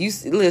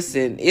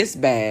 Listen, it's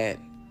bad.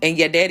 And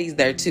your daddy's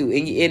there too.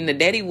 And the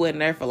daddy wasn't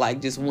there for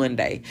like just one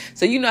day.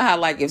 So you know how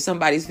like if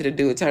somebody's going to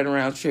do a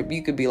turnaround trip,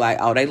 you could be like,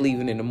 oh, they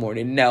leaving in the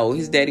morning. No,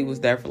 his daddy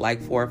was there for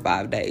like 4 or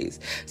 5 days.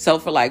 So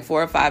for like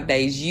 4 or 5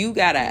 days, you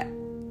got to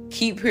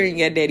keep hearing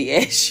your daddy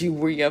ask you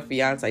where your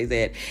fiance's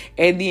at.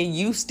 And then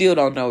you still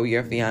don't know where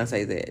your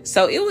fiance's at.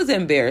 So it was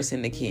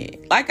embarrassing to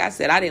Kent. Like I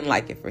said, I didn't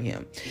like it for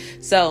him.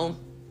 So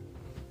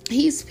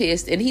he's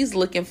pissed and he's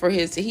looking for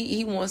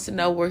he wants to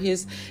know where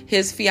his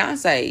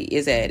fiance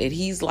is at. And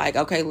he's like,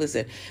 okay,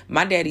 listen,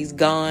 my daddy's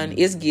gone.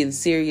 It's getting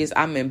serious.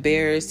 I'm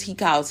embarrassed. He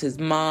calls his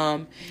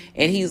mom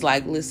and he's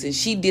like, listen,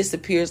 she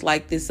disappears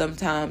like this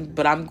sometimes,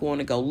 but I'm going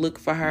to go look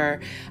for her.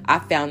 I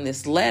found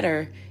this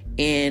letter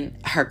in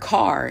her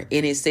car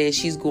and it says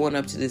she's going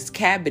up to this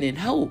cabin in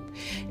Hope.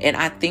 And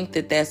I think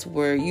that that's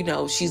where,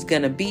 she's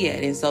going to be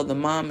at. And so the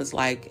mom is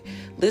like,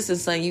 listen,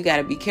 son, you got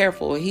to be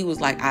careful. And he was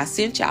like, I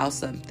sent y'all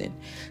something.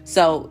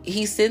 So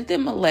he sent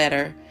them a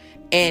letter.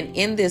 And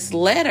in this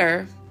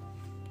letter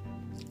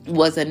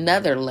was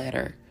another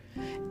letter.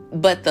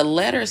 But the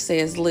letter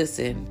says,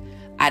 listen,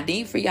 I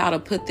need for y'all to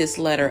put this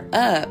letter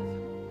up.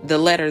 The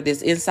letter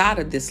that's inside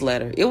of this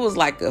letter. It was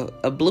like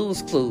a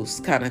Blue's Clues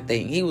kind of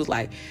thing. He was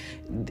like,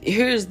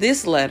 here's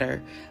this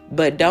letter,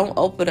 but don't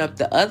open up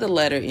the other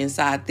letter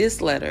inside this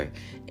letter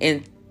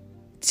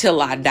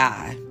until I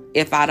die.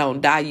 If I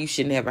don't die, you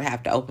should never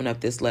have to open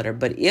up this letter.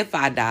 But if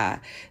I die,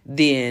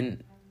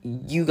 then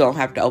you gonna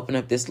have to open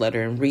up this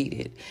letter and read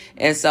it.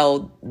 And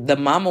so the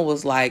mama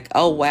was like,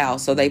 oh, wow.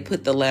 So they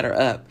put the letter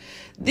up.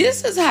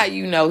 This is how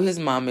you know his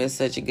mama is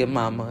such a good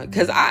mama.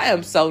 Because I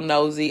am so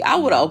nosy. I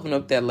would have opened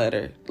up that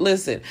letter.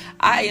 Listen,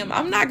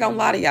 I'm not going to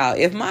lie to y'all.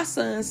 If my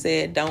son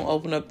said, don't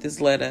open up this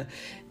letter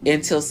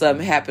until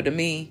something happened to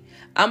me,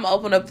 I'm going to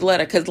open up the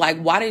letter. Because,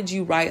 why did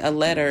you write a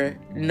letter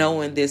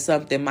knowing that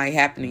something might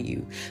happen to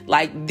you?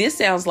 This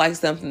sounds like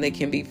something that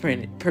can be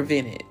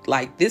prevented.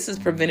 This is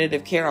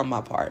preventative care on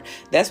my part.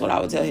 That's what I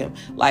would tell him.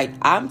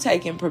 I'm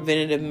taking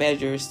preventative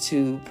measures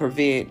to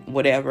prevent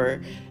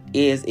whatever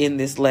is in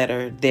this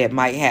letter that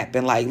might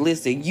happen.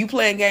 Listen, you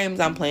playing games,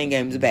 I'm playing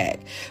games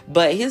back.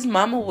 But his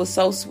mama was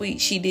so sweet.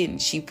 She didn't.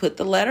 She put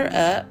the letter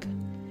up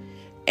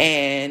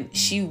and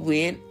she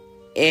went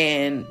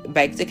and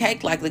baked a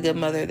cake like the good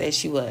mother that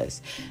she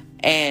was.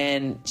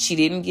 And she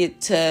didn't get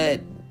to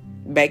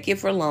bake it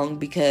for long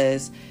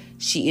because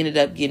she ended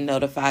up getting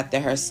notified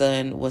that her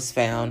son was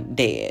found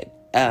dead.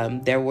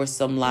 There were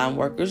some line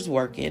workers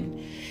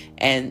working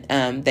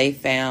and they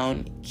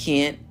found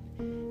Kent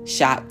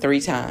shot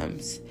 3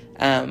 times.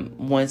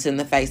 Once in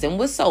the face. And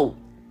what's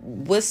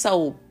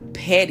so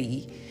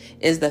petty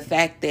is the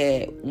fact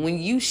that when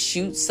you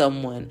shoot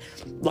someone,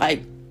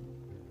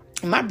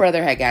 my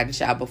brother had gotten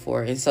shot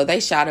before, and so they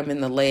shot him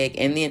in the leg,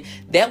 and then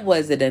that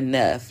wasn't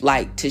enough.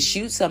 To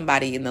shoot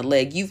somebody in the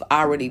leg, you've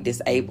already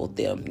disabled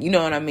them. You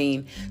know what I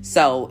mean?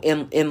 So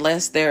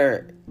unless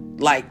they're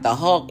like the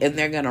Hulk and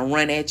they're gonna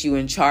run at you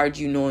and charge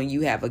you knowing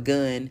you have a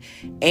gun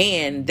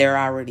and they're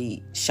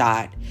already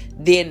shot,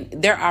 then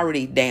they're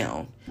already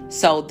down.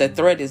 So the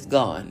threat is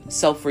gone.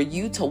 So for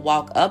you to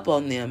walk up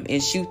on them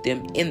and shoot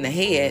them in the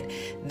head,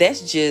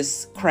 that's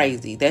just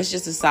crazy. That's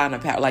just a sign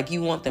of power.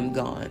 You want them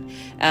gone.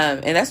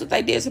 And that's what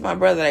they did to my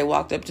brother. They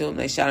walked up to him,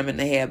 they shot him in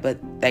the head, but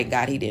thank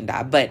God he didn't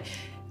die. But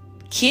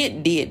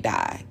Kent did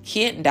die.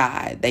 Kent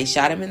died. They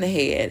shot him in the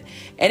head.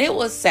 And it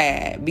was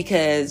sad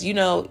because,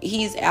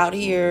 he's out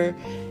here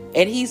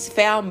and he's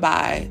found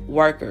by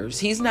workers.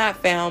 He's not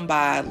found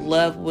by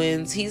loved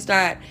ones. He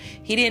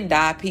didn't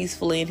die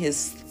peacefully in his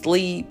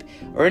sleep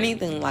or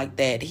anything like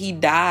that. He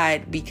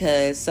died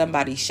because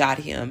somebody shot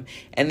him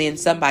and then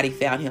somebody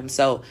found him.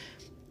 So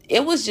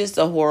it was just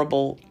a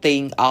horrible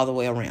thing all the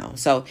way around.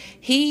 So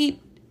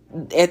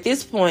at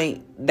this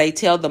point, they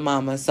tell the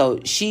mama, so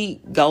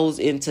she goes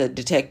into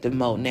detective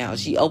mode now.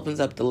 She opens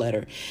up the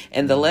letter,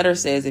 and the letter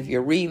says, if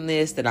you're reading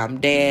this, that I'm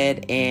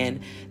dead,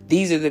 and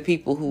these are the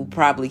people who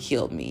probably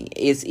killed me.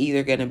 It's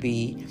either going to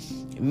be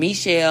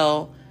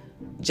Michelle,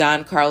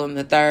 John Carlin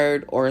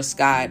III, or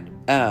Scott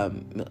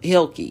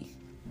Hilke.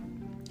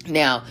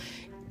 Now,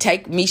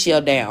 take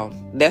Michelle down.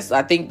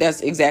 I think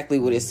that's exactly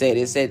what it said.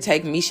 It said,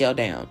 take Michelle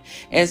down.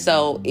 And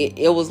so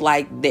it was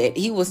like that.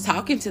 He was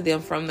talking to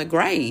them from the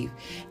grave.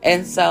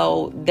 And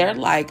so they're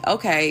like,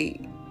 okay,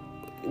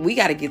 we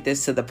got to get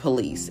this to the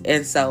police.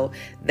 And so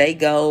they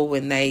go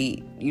and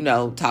they,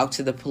 talk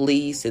to the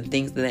police and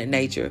things of that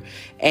nature.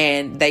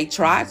 And they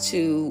try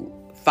to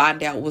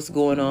find out what's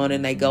going on,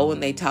 and they go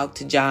and they talk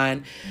to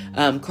John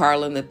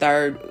Carlin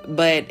III,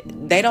 but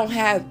they don't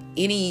have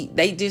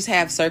they just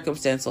have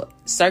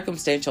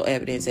circumstantial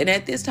evidence. And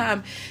at this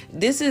time,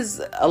 this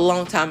is a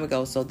long time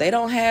ago, so they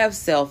don't have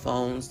cell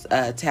phones,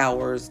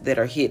 towers that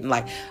are hidden,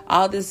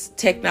 all this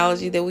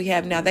technology that we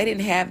have now. They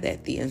didn't have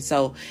that then.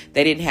 So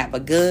they didn't have a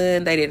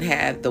gun, they didn't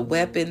have the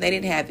weapon, they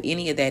didn't have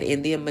any of that.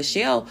 And then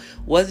Michelle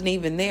wasn't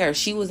even there.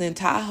 She was in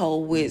Tahoe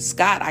with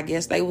Scott. I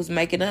guess they was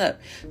making up,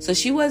 so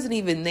she wasn't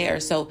even there.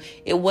 So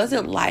it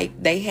wasn't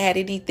like they had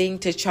anything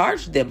to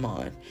charge them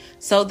on.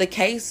 So the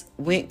case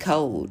went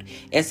cold.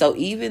 And so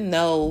even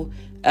though,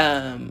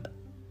 Kent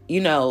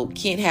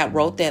had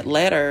wrote that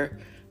letter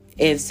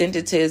and sent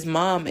it to his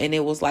mom, and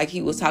it was like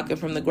he was talking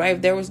from the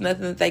grave. There was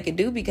nothing that they could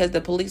do because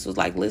the police was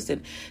like,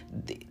 listen,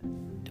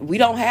 we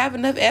don't have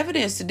enough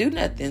evidence to do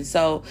nothing.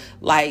 So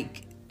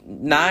like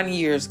 9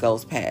 years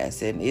goes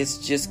past and it's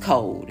just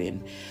cold.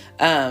 And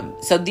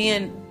so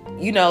then,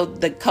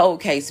 the cold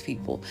case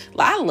people,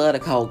 I love the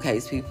cold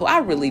case people. I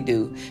really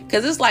do.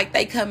 Cause it's like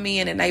they come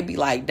in and they be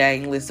like,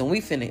 dang, listen, we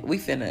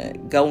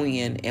finna go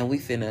in and we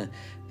finna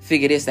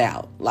figure this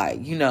out. Like,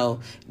 no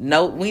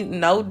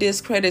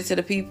discredit to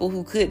the people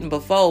who couldn't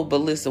before, but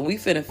listen, we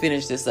finna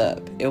finish this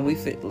up and we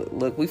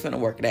finna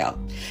work it out.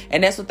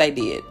 And that's what they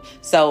did.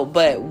 So,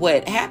 but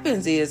what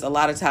happens is a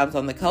lot of times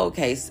on the cold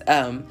case,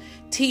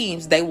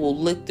 teams, they will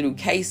look through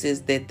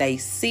cases that they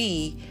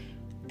see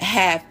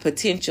have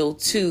potential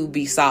to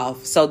be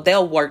solved. So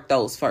they'll work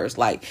those first.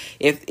 Like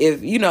if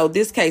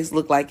this case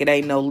looked like it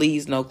ain't no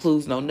leads, no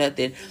clues, no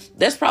nothing,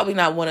 that's probably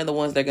not one of the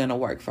ones they're going to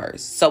work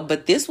first. So,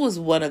 but this was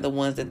one of the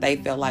ones that they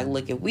felt like,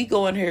 look, if we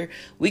go in here,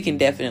 we can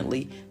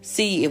definitely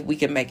see if we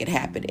can make it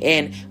happen.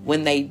 And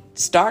when they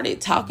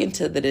started talking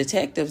to the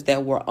detectives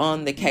that were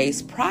on the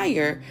case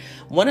prior,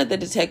 one of the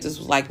detectives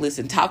was like,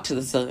 listen, talk to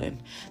the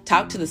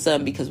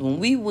son, because when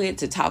we went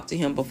to talk to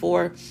him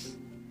before,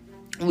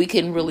 we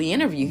couldn't really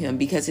interview him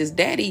because his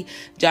daddy,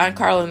 John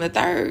Carlin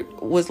III,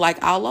 was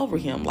like all over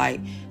him. Like,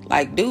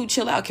 dude,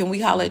 chill out. Can we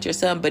holler at your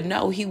son? But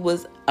no, he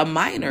was a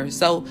minor.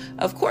 So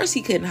of course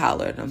he couldn't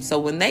holler at him. So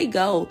when they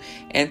go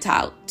and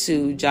talk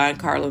to John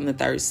Carlin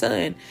III's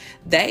son,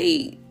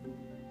 they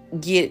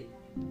get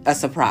a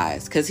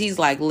surprise because he's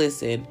like,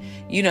 listen,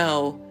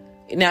 now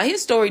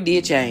his story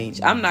did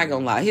change. I'm not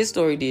going to lie. His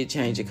story did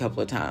change a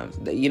couple of times,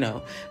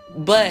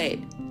 but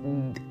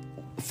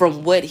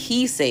from what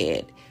he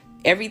said,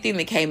 everything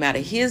that came out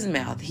of his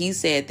mouth, he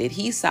said that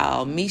he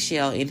saw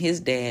Mechele and his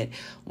dad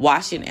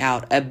washing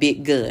out a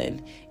big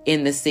gun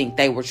in the sink.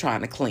 They were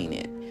trying to clean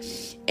it.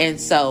 And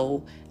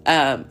so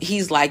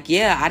he's like,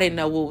 yeah, I didn't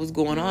know what was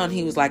going on.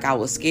 He was like, I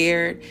was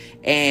scared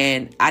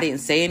and I didn't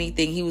say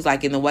anything. He was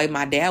like, in the way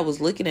my dad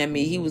was looking at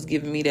me, he was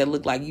giving me that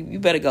look like, you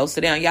better go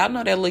sit down. Y'all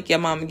know that look your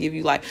mama give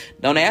you, like,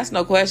 don't ask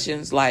no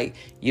questions. Like,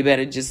 you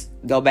better just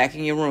go back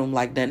in your room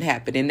like nothing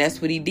happened. And that's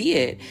what he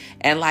did.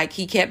 And like,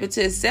 he kept it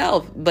to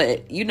himself.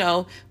 But,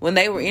 when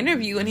they were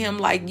interviewing him,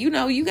 like, you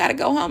got to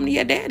go home to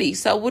your daddy.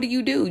 So what do?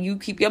 You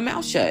keep your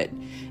mouth shut.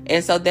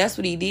 And so that's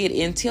what he did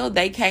until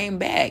they came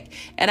back.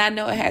 And I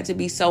know it had to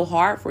be so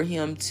hard for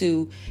him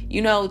to,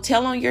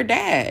 tell on your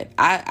dad.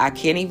 I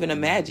can't even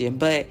imagine.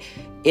 But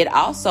it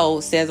also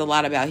says a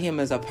lot about him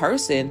as a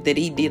person that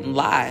he didn't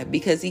lie,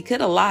 because he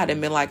could have lied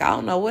and been like, I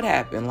don't know what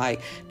happened.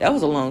 Like, that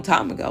was a long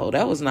time ago.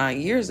 That was 9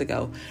 years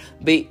ago.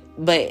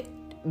 But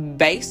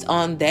based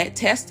on that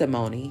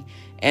testimony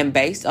and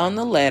based on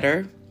the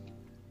letter,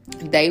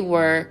 they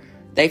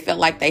felt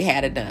like they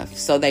had enough.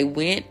 So they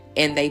went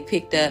and they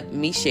picked up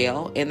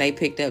Mechele and they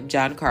picked up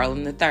John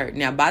Carlin III.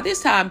 Now, by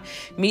this time,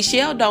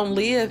 Mechele don't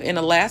live in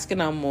Alaska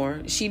no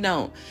more. She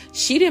don't.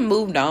 She done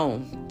moved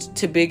on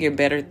to bigger and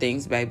better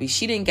things, baby.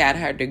 She didn't got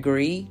her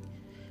degree,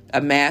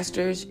 a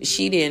master's.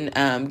 She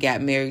didn't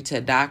got married to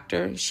a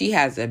doctor. She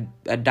has a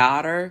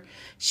daughter.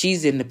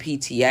 She's in the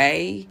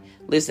PTA.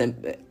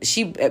 Listen,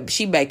 she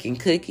baking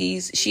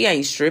cookies. She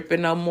ain't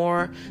stripping no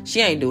more.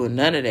 She ain't doing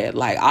none of that.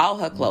 Like, all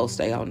her clothes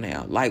stay on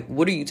now. Like,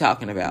 what are you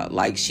talking about?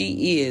 Like,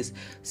 she is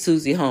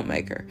Susie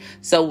Homemaker.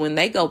 So when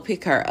they go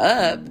pick her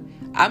up,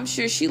 I'm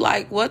sure she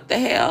like, what the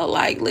hell?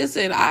 Like,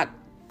 listen, I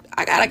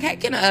got a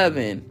cake in the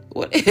oven.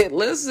 What?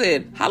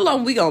 Listen, how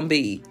long we gonna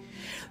be?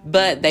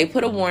 But they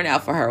put a warrant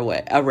out for her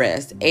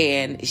arrest,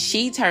 and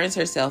she turns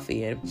herself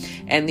in,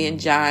 and then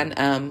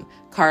John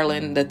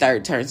Carlin III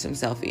turns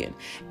himself in.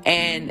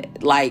 And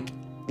like,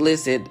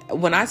 listen,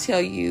 when I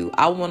tell you,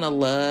 I want to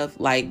love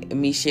like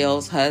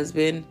Mechele's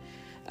husband,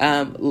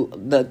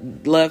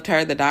 loved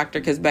her, the doctor,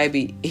 because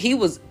baby,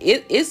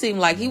 it seemed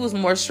like he was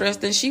more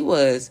stressed than she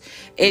was,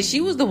 and she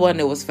was the one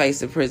that was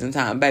facing prison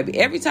time, baby.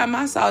 Every time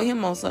I saw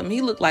him on something, he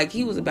looked like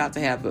he was about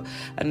to have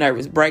a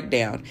nervous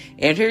breakdown,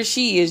 and here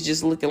she is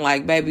just looking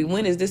like, baby,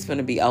 when is this going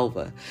to be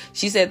over?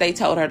 She said they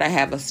told her to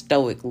have a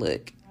stoic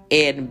look,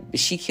 and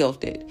she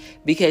killed it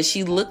because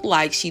she looked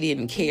like she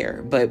didn't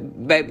care.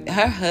 But baby,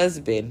 her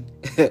husband,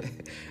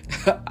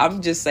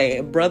 I'm just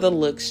saying, brother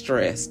looked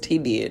stressed. He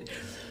did.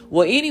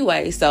 Well,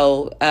 anyway,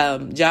 so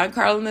John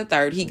Carlin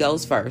III, he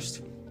goes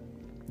first.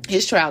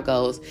 His trial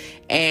goes,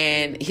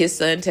 and his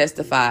son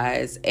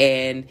testifies.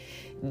 And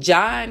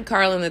John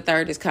Carlin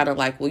III is kind of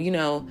like,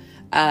 well,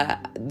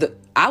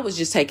 I was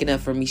just taking up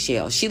for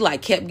Mechele. She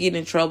like kept getting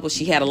in trouble.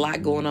 She had a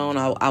lot going on.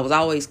 I was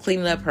always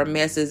cleaning up her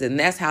messes, and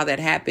that's how that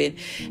happened.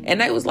 And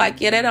they was like,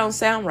 yeah, that don't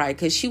sound right,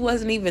 because she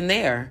wasn't even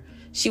there.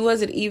 She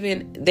wasn't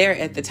even there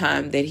at the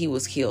time that he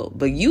was killed.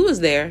 But you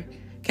was there,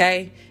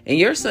 okay? And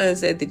your son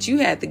said that you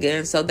had the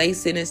gun, so they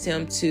sentenced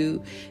him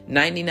to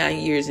 99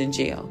 years in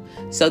jail.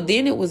 So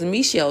then it was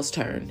Mechele's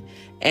turn.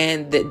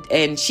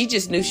 And she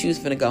just knew she was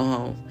finna go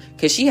home,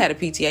 because she had a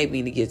PTA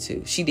meeting to get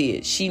to. She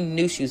did. She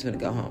knew she was finna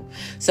go home.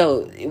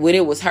 So when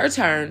it was her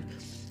turn,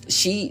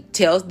 she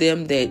tells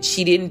them that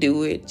she didn't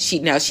do it. She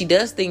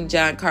does think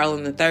John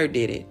Carlin III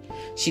did it,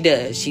 She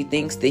does. She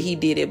thinks that he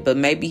did it, but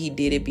maybe he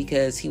did it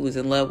because he was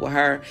in love with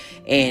her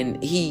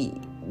and he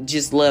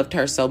just loved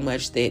her so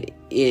much that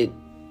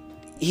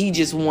he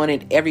just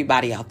wanted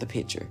everybody out the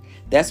picture.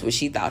 That's what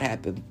she thought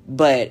happened.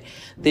 But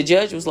the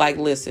judge was like,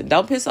 listen,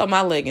 don't piss on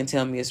my leg and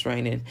tell me it's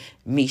raining,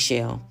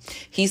 Mechele.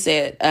 He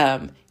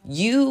said,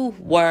 you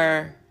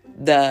were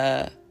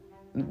the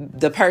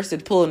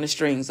person pulling the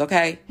strings,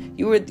 okay?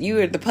 You were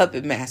the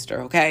puppet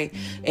master, okay?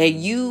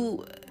 And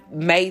you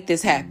made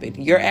this happen.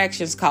 Your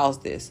actions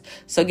caused this.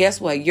 So guess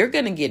what? You're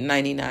going to get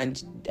 99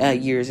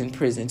 years in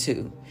prison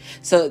too.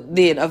 So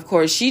then, of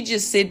course, she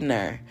just sitting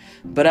there.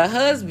 But her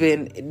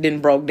husband then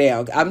broke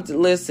down.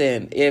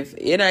 Listen, if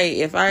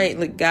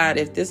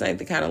this ain't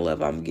the kind of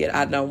love I'm getting,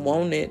 I don't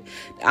want it.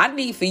 I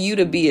need for you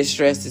to be as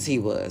stressed as he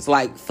was,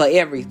 like for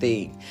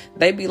everything.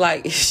 They be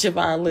like,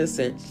 Siobhan,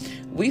 listen,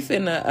 we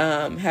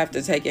finna have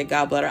to take your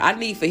gallbladder. I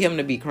need for him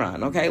to be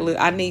crying, okay?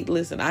 I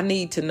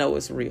need to know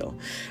it's real.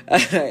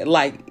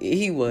 Like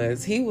he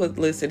was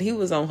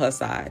on her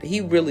side.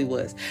 He really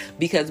was.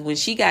 Because when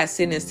she got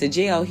sentenced to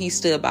jail, he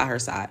stood by her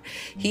side.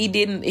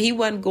 He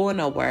wasn't going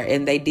nowhere,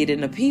 and they did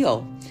an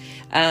appeal.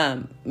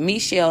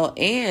 Mechele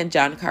and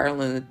John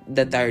Carlin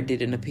III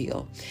did an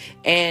appeal.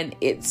 And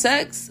it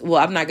sucks.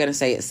 Well, I'm not going to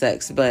say it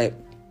sucks, but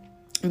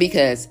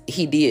because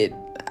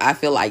I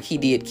feel like he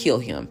did kill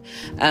him.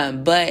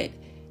 But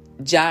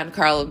John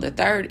Carlin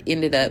III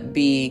ended up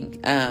being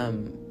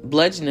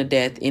bludgeoned to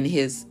death in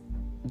his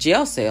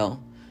jail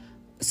cell.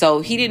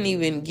 So he didn't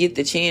even get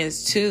the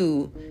chance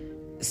to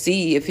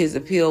see if his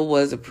appeal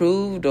was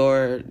approved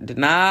or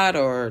denied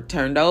or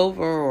turned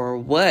over or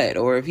what,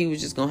 or if he was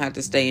just gonna have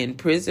to stay in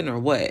prison or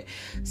what.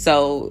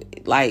 So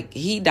like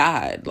he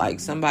died,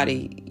 like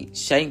somebody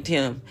shanked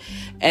him.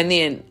 And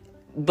then,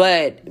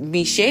 but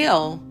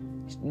Mechele,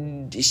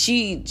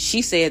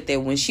 she said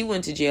that when she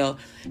went to jail,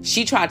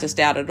 she tried to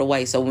stay out of the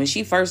way. So when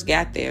she first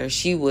got there,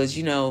 she was,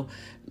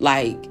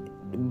 like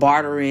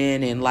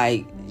bartering and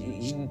like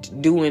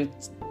doing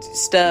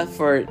stuff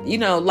for,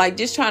 like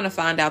just trying to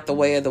find out the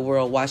way of the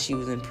world while she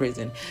was in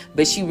prison.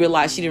 But she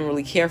realized she didn't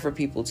really care for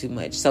people too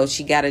much. So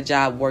she got a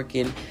job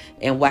working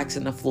and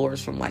waxing the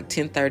floors from like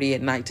 10:30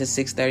 at night to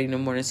 6:30 in the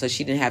morning. So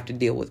she didn't have to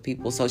deal with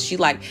people. So she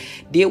like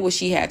did what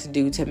she had to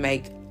do to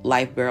make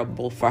life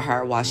bearable for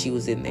her while she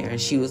was in there. And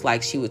she was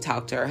like, she would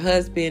talk to her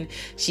husband.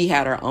 She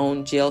had her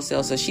own jail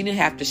cell, so she didn't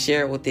have to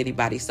share it with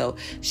anybody. So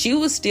she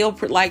was still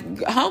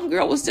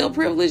homegirl was still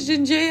privileged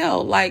in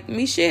jail. Like,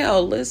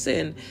 Mechele,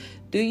 listen,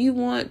 do you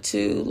want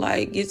to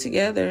like get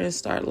together and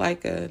start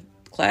like a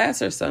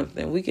class or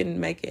something? We can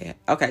make it.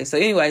 Okay. So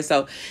anyway,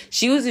 so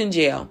she was in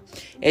jail,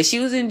 and she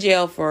was in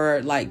jail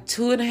for like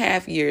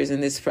 2.5 years in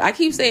this. I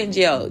keep saying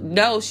jail.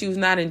 No, she was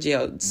not in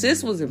jail.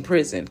 Sis was in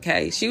prison.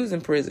 Okay. She was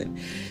in prison.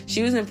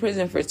 She was in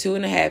prison for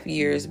 2.5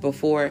 years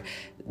before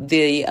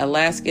the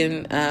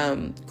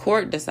Alaskan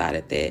court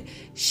decided that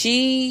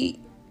she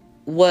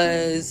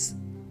was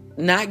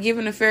not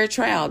given a fair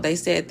trial. They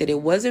said that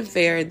it wasn't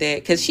fair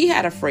because she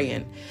had a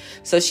friend.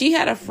 So she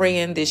had a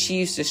friend that she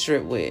used to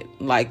strip with.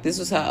 Like, this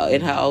was her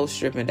in her old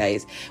stripping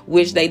days,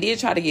 which they did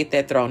try to get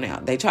that thrown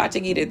out. They tried to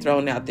get it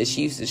thrown out that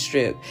she used to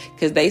strip,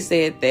 because they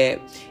said that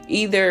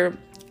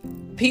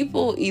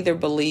people either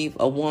believe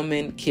a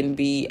woman can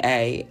be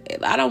I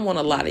don't want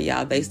a lot of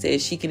y'all. They said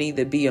she can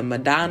either be a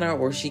Madonna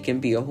or she can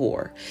be a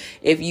whore.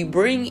 If you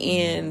bring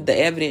in the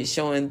evidence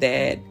showing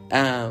that,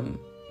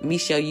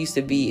 Mechele used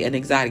to be an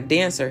exotic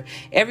dancer,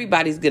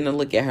 everybody's gonna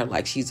look at her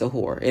like she's a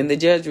whore. And the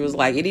judge was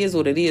like, it is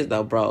what it is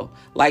though, bro.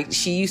 Like,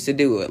 she used to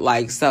do it.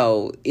 Like,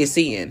 so it's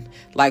in.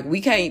 Like, we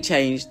can't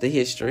change the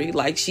history.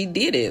 Like, she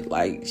did it.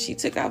 Like, she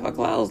took off her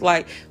clothes.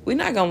 Like, we're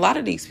not gonna lie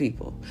to these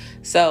people.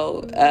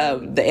 So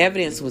the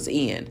evidence was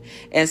in.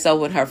 And so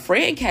when her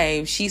friend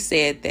came, she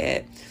said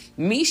that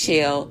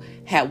Mechele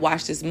had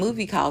watched this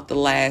movie called The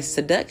Last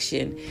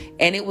Seduction,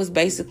 and it was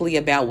basically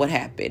about what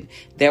happened.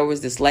 There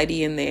was this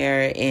lady in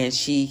there, and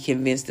she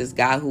convinced this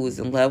guy who was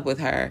in love with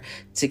her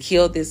to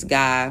kill this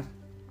guy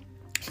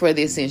for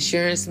this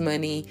insurance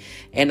money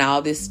and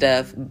all this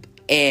stuff.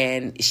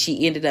 And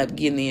she ended up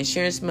getting the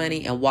insurance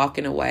money and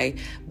walking away.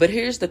 But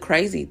here's the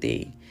crazy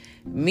thing.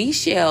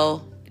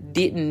 Mechele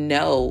didn't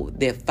know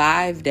that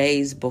 5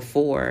 days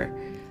before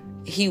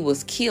he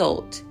was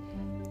killed,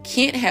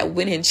 Kent had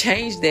went and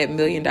changed that $1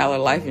 million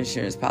life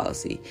insurance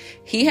policy.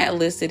 He had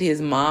listed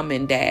his mom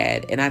and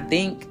dad, and I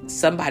think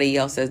somebody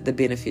else as the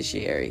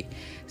beneficiary.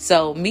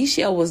 So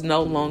Mechele was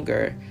no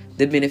longer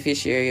the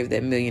beneficiary of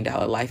that $1 million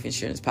life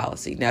insurance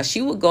policy. Now,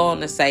 she would go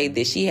on to say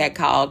that she had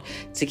called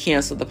to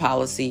cancel the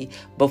policy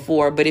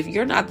before, but if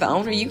you're not the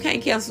owner, you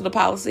can't cancel the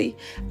policy.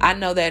 I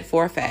know that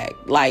for a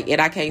fact. Like,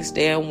 and I can't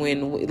stand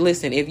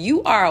listen, if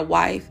you are a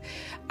wife,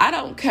 I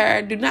don't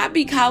care. Do not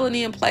be calling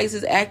in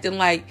places acting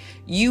like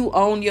you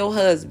own your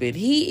husband.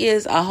 He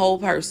is a whole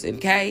person,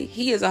 okay?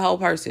 He is a whole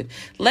person.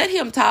 Let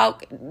him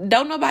talk.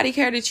 Don't nobody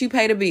care that you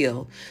pay the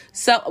bill.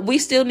 So we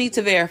still need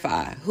to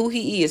verify who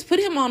he is. Put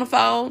him on the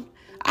phone.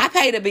 I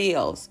pay the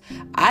bills.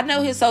 I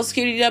know his social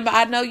security number.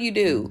 I know you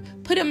do.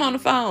 Put him on the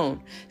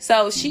phone.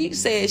 So she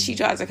said she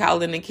tried to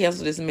call in and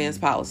cancel this man's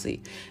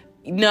policy.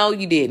 No,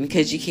 you didn't,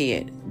 because you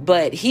can't.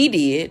 But he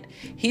did.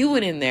 He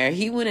went in there.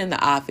 He went in the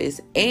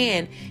office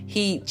and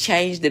he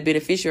changed the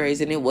beneficiaries.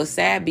 And it was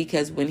sad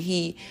because when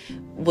he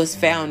was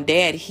found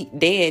dead,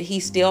 he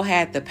still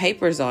had the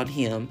papers on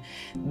him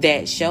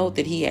that showed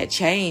that he had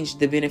changed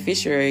the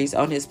beneficiaries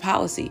on his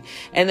policy.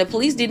 And the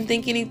police didn't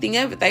think anything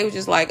of it. They were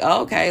just like,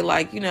 oh, okay,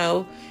 like,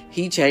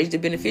 he changed the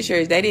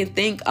beneficiaries. They didn't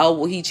think, oh,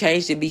 well, he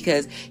changed it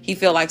because he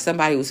felt like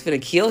somebody was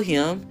finna kill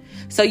him.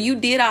 So you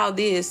did all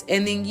this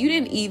and then you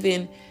didn't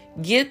even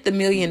get the $1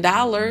 million.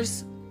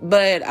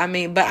 But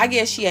I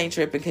guess she ain't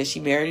tripping because she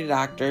married a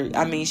doctor.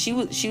 She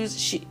went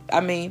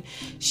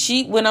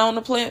on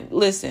the plan.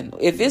 Listen,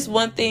 if it's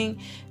one thing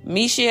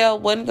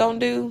Mechele wasn't going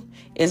to do,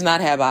 is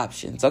not have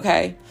options.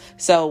 Okay.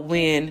 So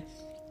when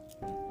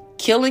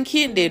killing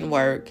Kent didn't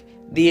work,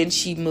 then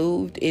she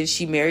moved and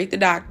she married the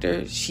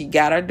doctor. She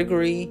got her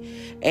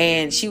degree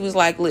and she was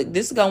like, look,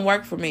 this is going to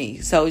work for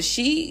me. So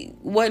she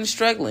wasn't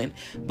struggling.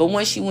 But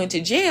when she went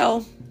to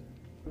jail,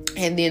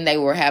 and then they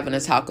were having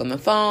a talk on the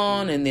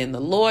phone, and then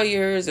the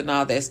lawyers and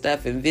all that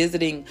stuff, and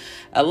visiting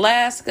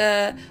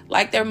Alaska,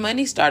 like their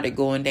money started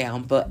going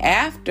down. But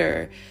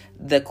after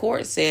the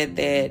court said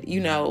that,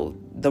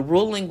 the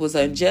ruling was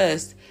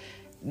unjust,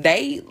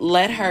 they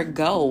let her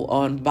go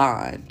on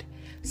bond.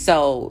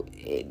 So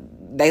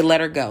they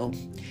let her go.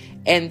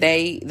 And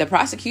the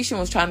prosecution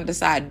was trying to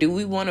decide, do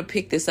we want to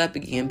pick this up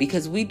again?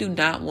 Because we do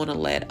not want to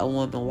let a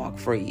woman walk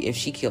free if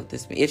she killed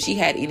this man, if she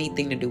had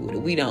anything to do with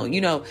it. We don't.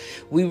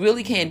 We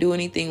really can't do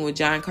anything with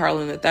John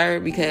Carlin III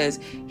because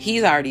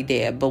he's already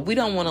dead, but we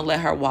don't want to let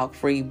her walk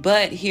free.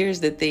 But here's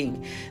the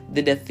thing.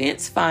 The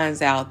defense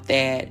finds out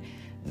that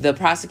the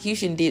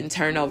prosecution didn't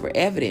turn over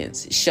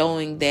evidence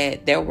showing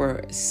that there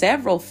were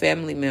several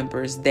family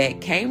members that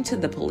came to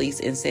the police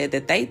and said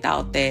that they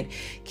thought that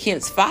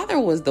Kent's father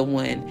was the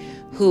one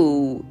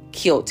who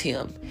killed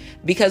him.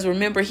 Because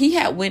remember, he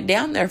had went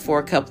down there for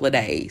a couple of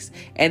days.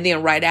 And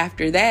then right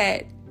after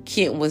that,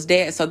 Kent was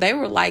dead. So they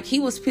were like, he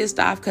was pissed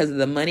off because of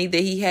the money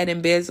that he had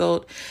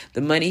embezzled,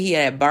 the money he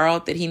had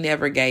borrowed that he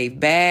never gave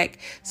back.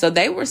 So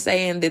they were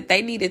saying that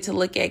they needed to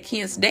look at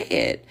Kent's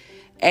dead.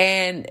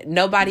 And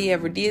nobody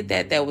ever did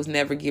that. That was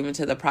never given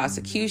to the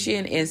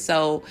prosecution. And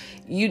so,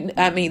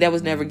 that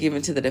was never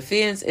given to the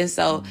defense. And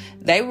so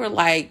they were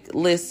like,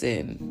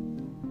 listen,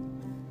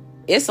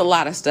 it's a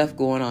lot of stuff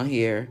going on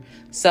here.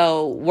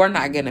 So we're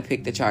not going to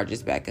pick the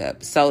charges back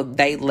up. So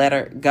they let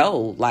her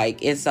go.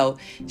 And so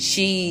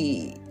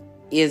she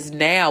is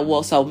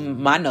now, so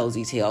my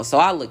nosy tail. So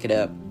I look it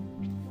up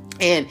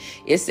and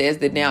it says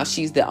that now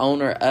she's the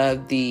owner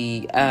of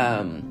the,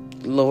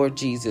 Lord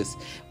Jesus,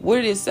 what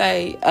did it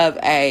say? Of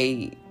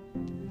a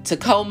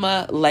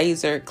Tacoma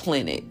laser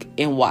clinic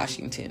in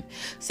Washington.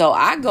 So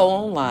I go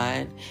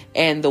online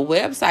and the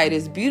website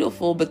is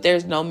beautiful, but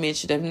there's no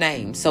mention of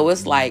names. So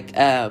it's like,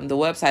 the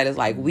website is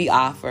like, we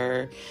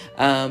offer,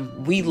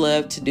 we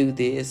love to do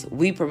this.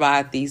 We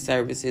provide these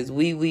services.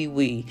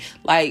 We,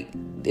 like,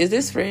 is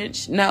this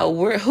French? No,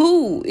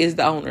 who is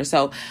the owner?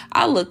 So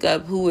I look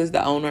up who is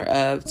the owner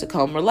of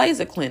Tacoma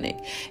Laser Clinic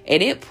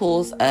and it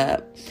pulls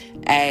up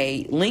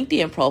a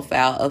LinkedIn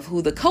profile of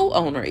who the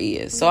co-owner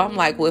is. So I'm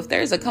like, well, if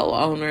there's a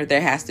co-owner, there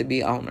has to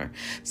be an owner.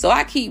 So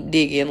I keep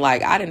digging,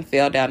 like I didn't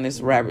fell down this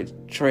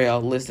rabbit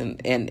trail,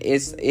 listen, and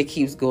it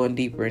keeps going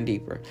deeper and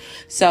deeper.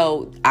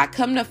 So I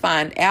come to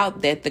find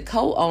out that the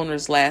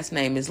co-owner's last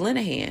name is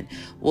Linehan.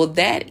 Well,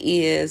 that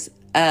is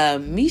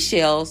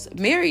Mechele's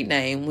married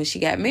name when she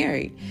got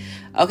married.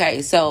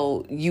 Okay,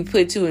 so you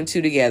put two and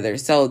two together.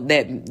 So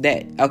that's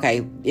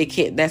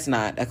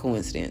not a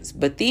coincidence.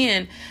 But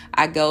then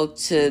I go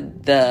to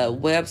the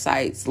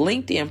website's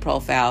LinkedIn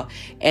profile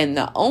and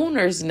the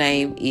owner's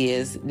name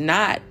is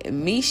not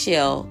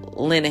Mechele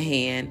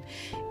Linehan,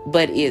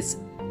 but it's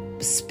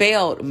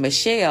spelled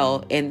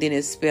Mechele and then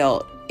it's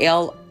spelled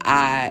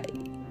Linehen.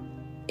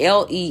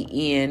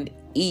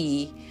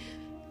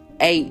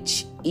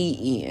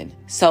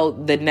 So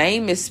the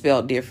name is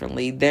spelled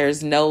differently.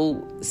 There's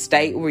no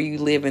state where you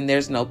live and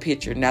there's no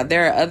picture. Now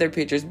there are other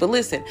pictures, but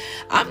listen,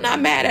 I'm not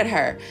mad at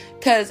her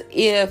because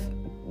if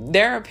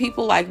there are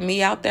people like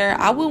me out there,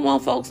 I wouldn't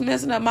want folks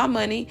messing up my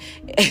money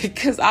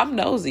because I'm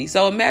nosy.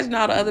 So imagine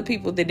all the other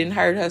people that didn't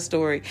heard her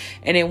story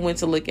and then went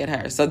to look at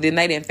her. So then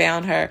they didn't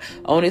found her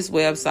on this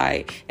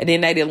website and then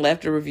they didn't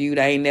left a review.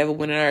 They ain't never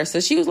went at her. So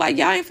she was like,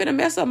 y'all ain't finna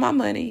mess up my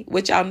money.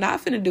 What y'all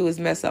not finna do is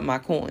mess up my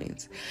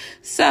coins.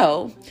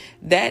 So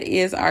that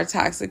is our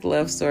toxic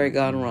love story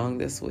gone wrong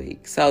this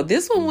week. So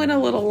this one went a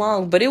little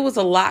long, but it was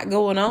a lot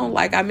going on.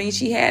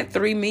 She had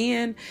 3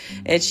 men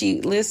and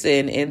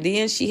and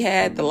then she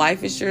had the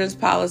life insurance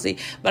policy,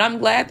 but I'm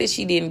glad that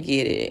she didn't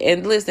get it.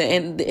 And listen,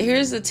 and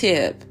here's a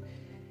tip.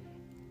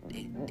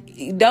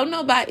 You don't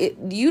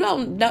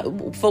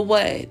know for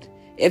what?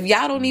 If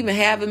y'all don't even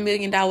have $1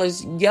 million,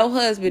 your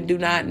husband do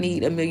not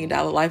need $1 million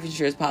life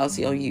insurance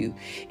policy on you.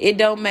 It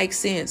don't make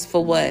sense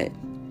for what?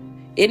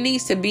 It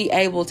needs to be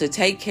able to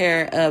take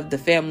care of the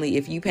family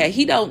if you pay.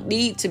 He don't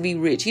need to be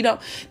rich.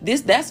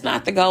 That's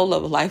not the goal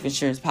of a life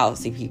insurance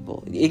policy,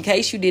 people. In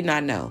case you did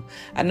not know.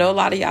 I know a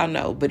lot of y'all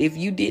know, but if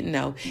you didn't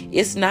know,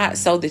 it's not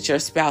so that your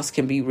spouse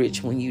can be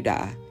rich when you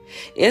die.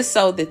 It's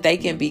so that they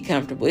can be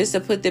comfortable. It's to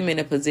put them in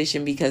a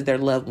position because their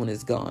loved one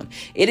is gone.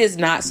 It is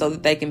not so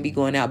that they can be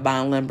going out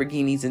buying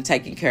Lamborghinis and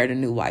taking care of the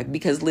new wife.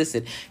 Because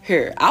listen,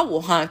 here, I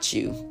will haunt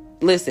you.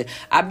 Listen,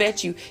 I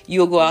bet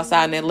you'll go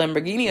outside and that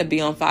Lamborghini will be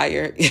on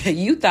fire.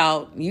 you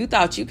thought you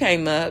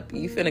came up,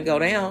 you finna go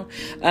down.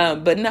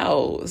 But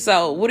no.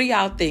 So what do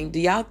y'all think? Do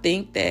y'all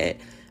think that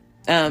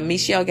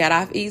Mechele got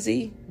off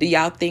easy? Do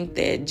y'all think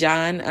that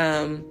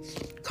John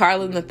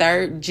Carlin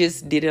III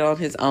just did it on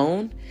his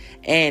own?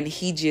 And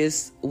he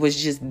just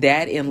was just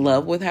that in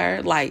love with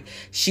her? Like,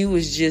 she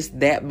was just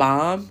that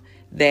bomb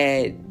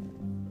that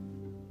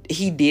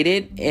he did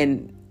it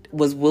and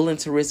was willing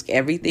to risk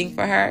everything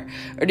for her?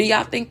 Or do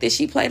y'all think that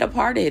she played a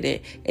part in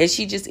it and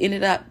she just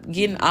ended up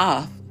getting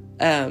off?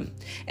 And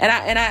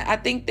I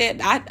think that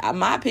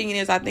my opinion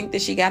is I think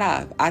that she got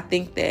off. I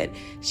think that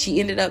she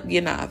ended up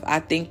getting off. I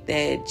think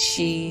that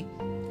she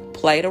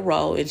played a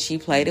role and she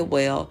played it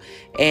well.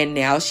 And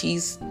now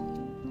she's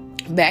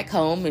back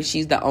home and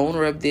she's the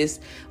owner of this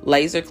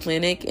laser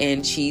clinic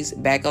and she's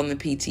back on the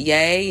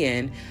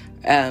PTA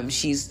and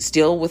she's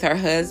still with her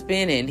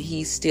husband and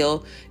he's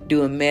still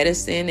doing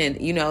medicine and,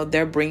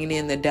 they're bringing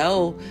in the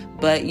dough.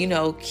 But,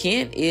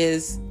 Kent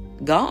is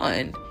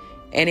gone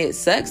and it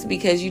sucks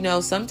because,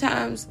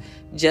 sometimes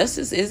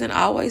justice isn't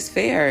always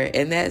fair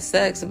and that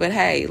sucks. But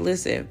hey,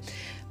 listen,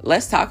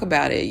 let's talk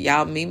about it.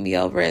 Y'all meet me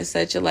over at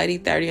Such a Lady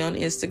 30 on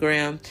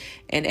Instagram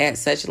and at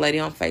Such a Lady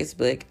on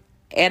Facebook.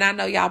 And I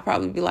know y'all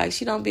probably be like,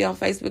 she don't be on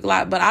Facebook a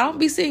lot, but I don't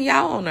be seeing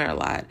y'all on there a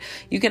lot.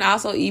 You can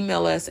also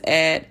email us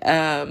at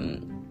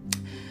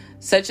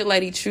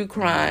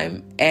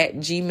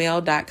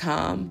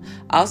suchaladytruecrime@gmail.com.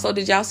 Also,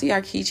 did y'all see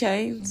our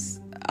keychains?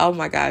 Oh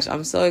my gosh,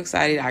 I'm so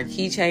excited. Our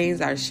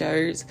keychains, our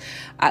shirts,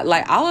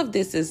 all of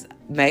this is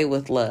made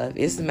with love.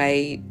 It's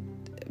made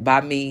by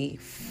me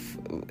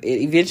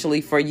eventually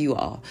for you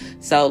all.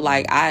 So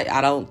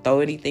I don't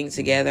throw anything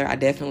together. I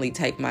definitely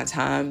take my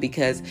time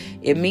because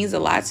it means a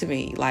lot to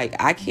me.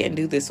 I can't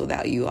do this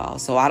without you all.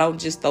 So I don't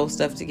just throw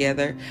stuff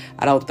together.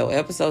 I don't throw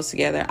episodes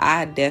together.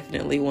 I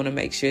definitely want to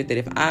make sure that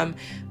if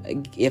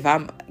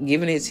I'm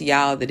giving it to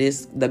y'all, that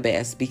it's the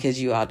best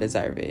because you all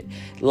deserve it.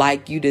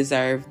 Like you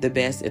deserve the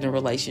best in a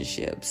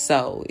relationship.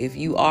 So if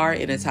you are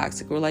in a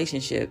toxic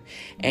relationship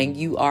and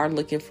you are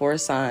looking for a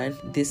sign,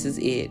 this is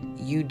it.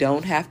 You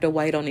don't have to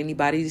wait on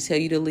anybody to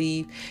tell you to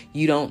leave.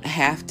 You don't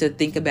have to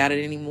think about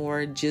it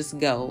anymore. Just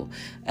go.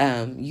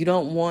 You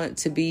don't want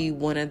to be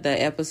one of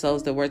the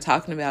episodes that we're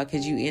talking about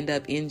because you end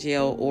up in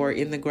jail or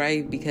in the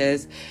grave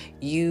because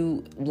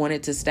you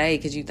wanted to stay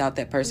because you thought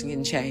that person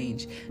can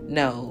change.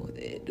 No,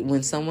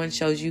 when someone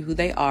shows you who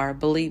they are,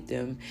 believe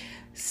them.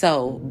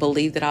 So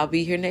believe that I'll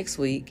be here next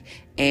week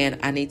and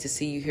I need to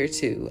see you here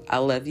too. I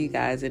love you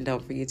guys and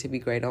don't forget to be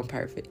great on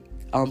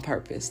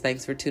purpose.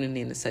 Thanks for tuning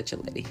in to Such a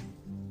Lady.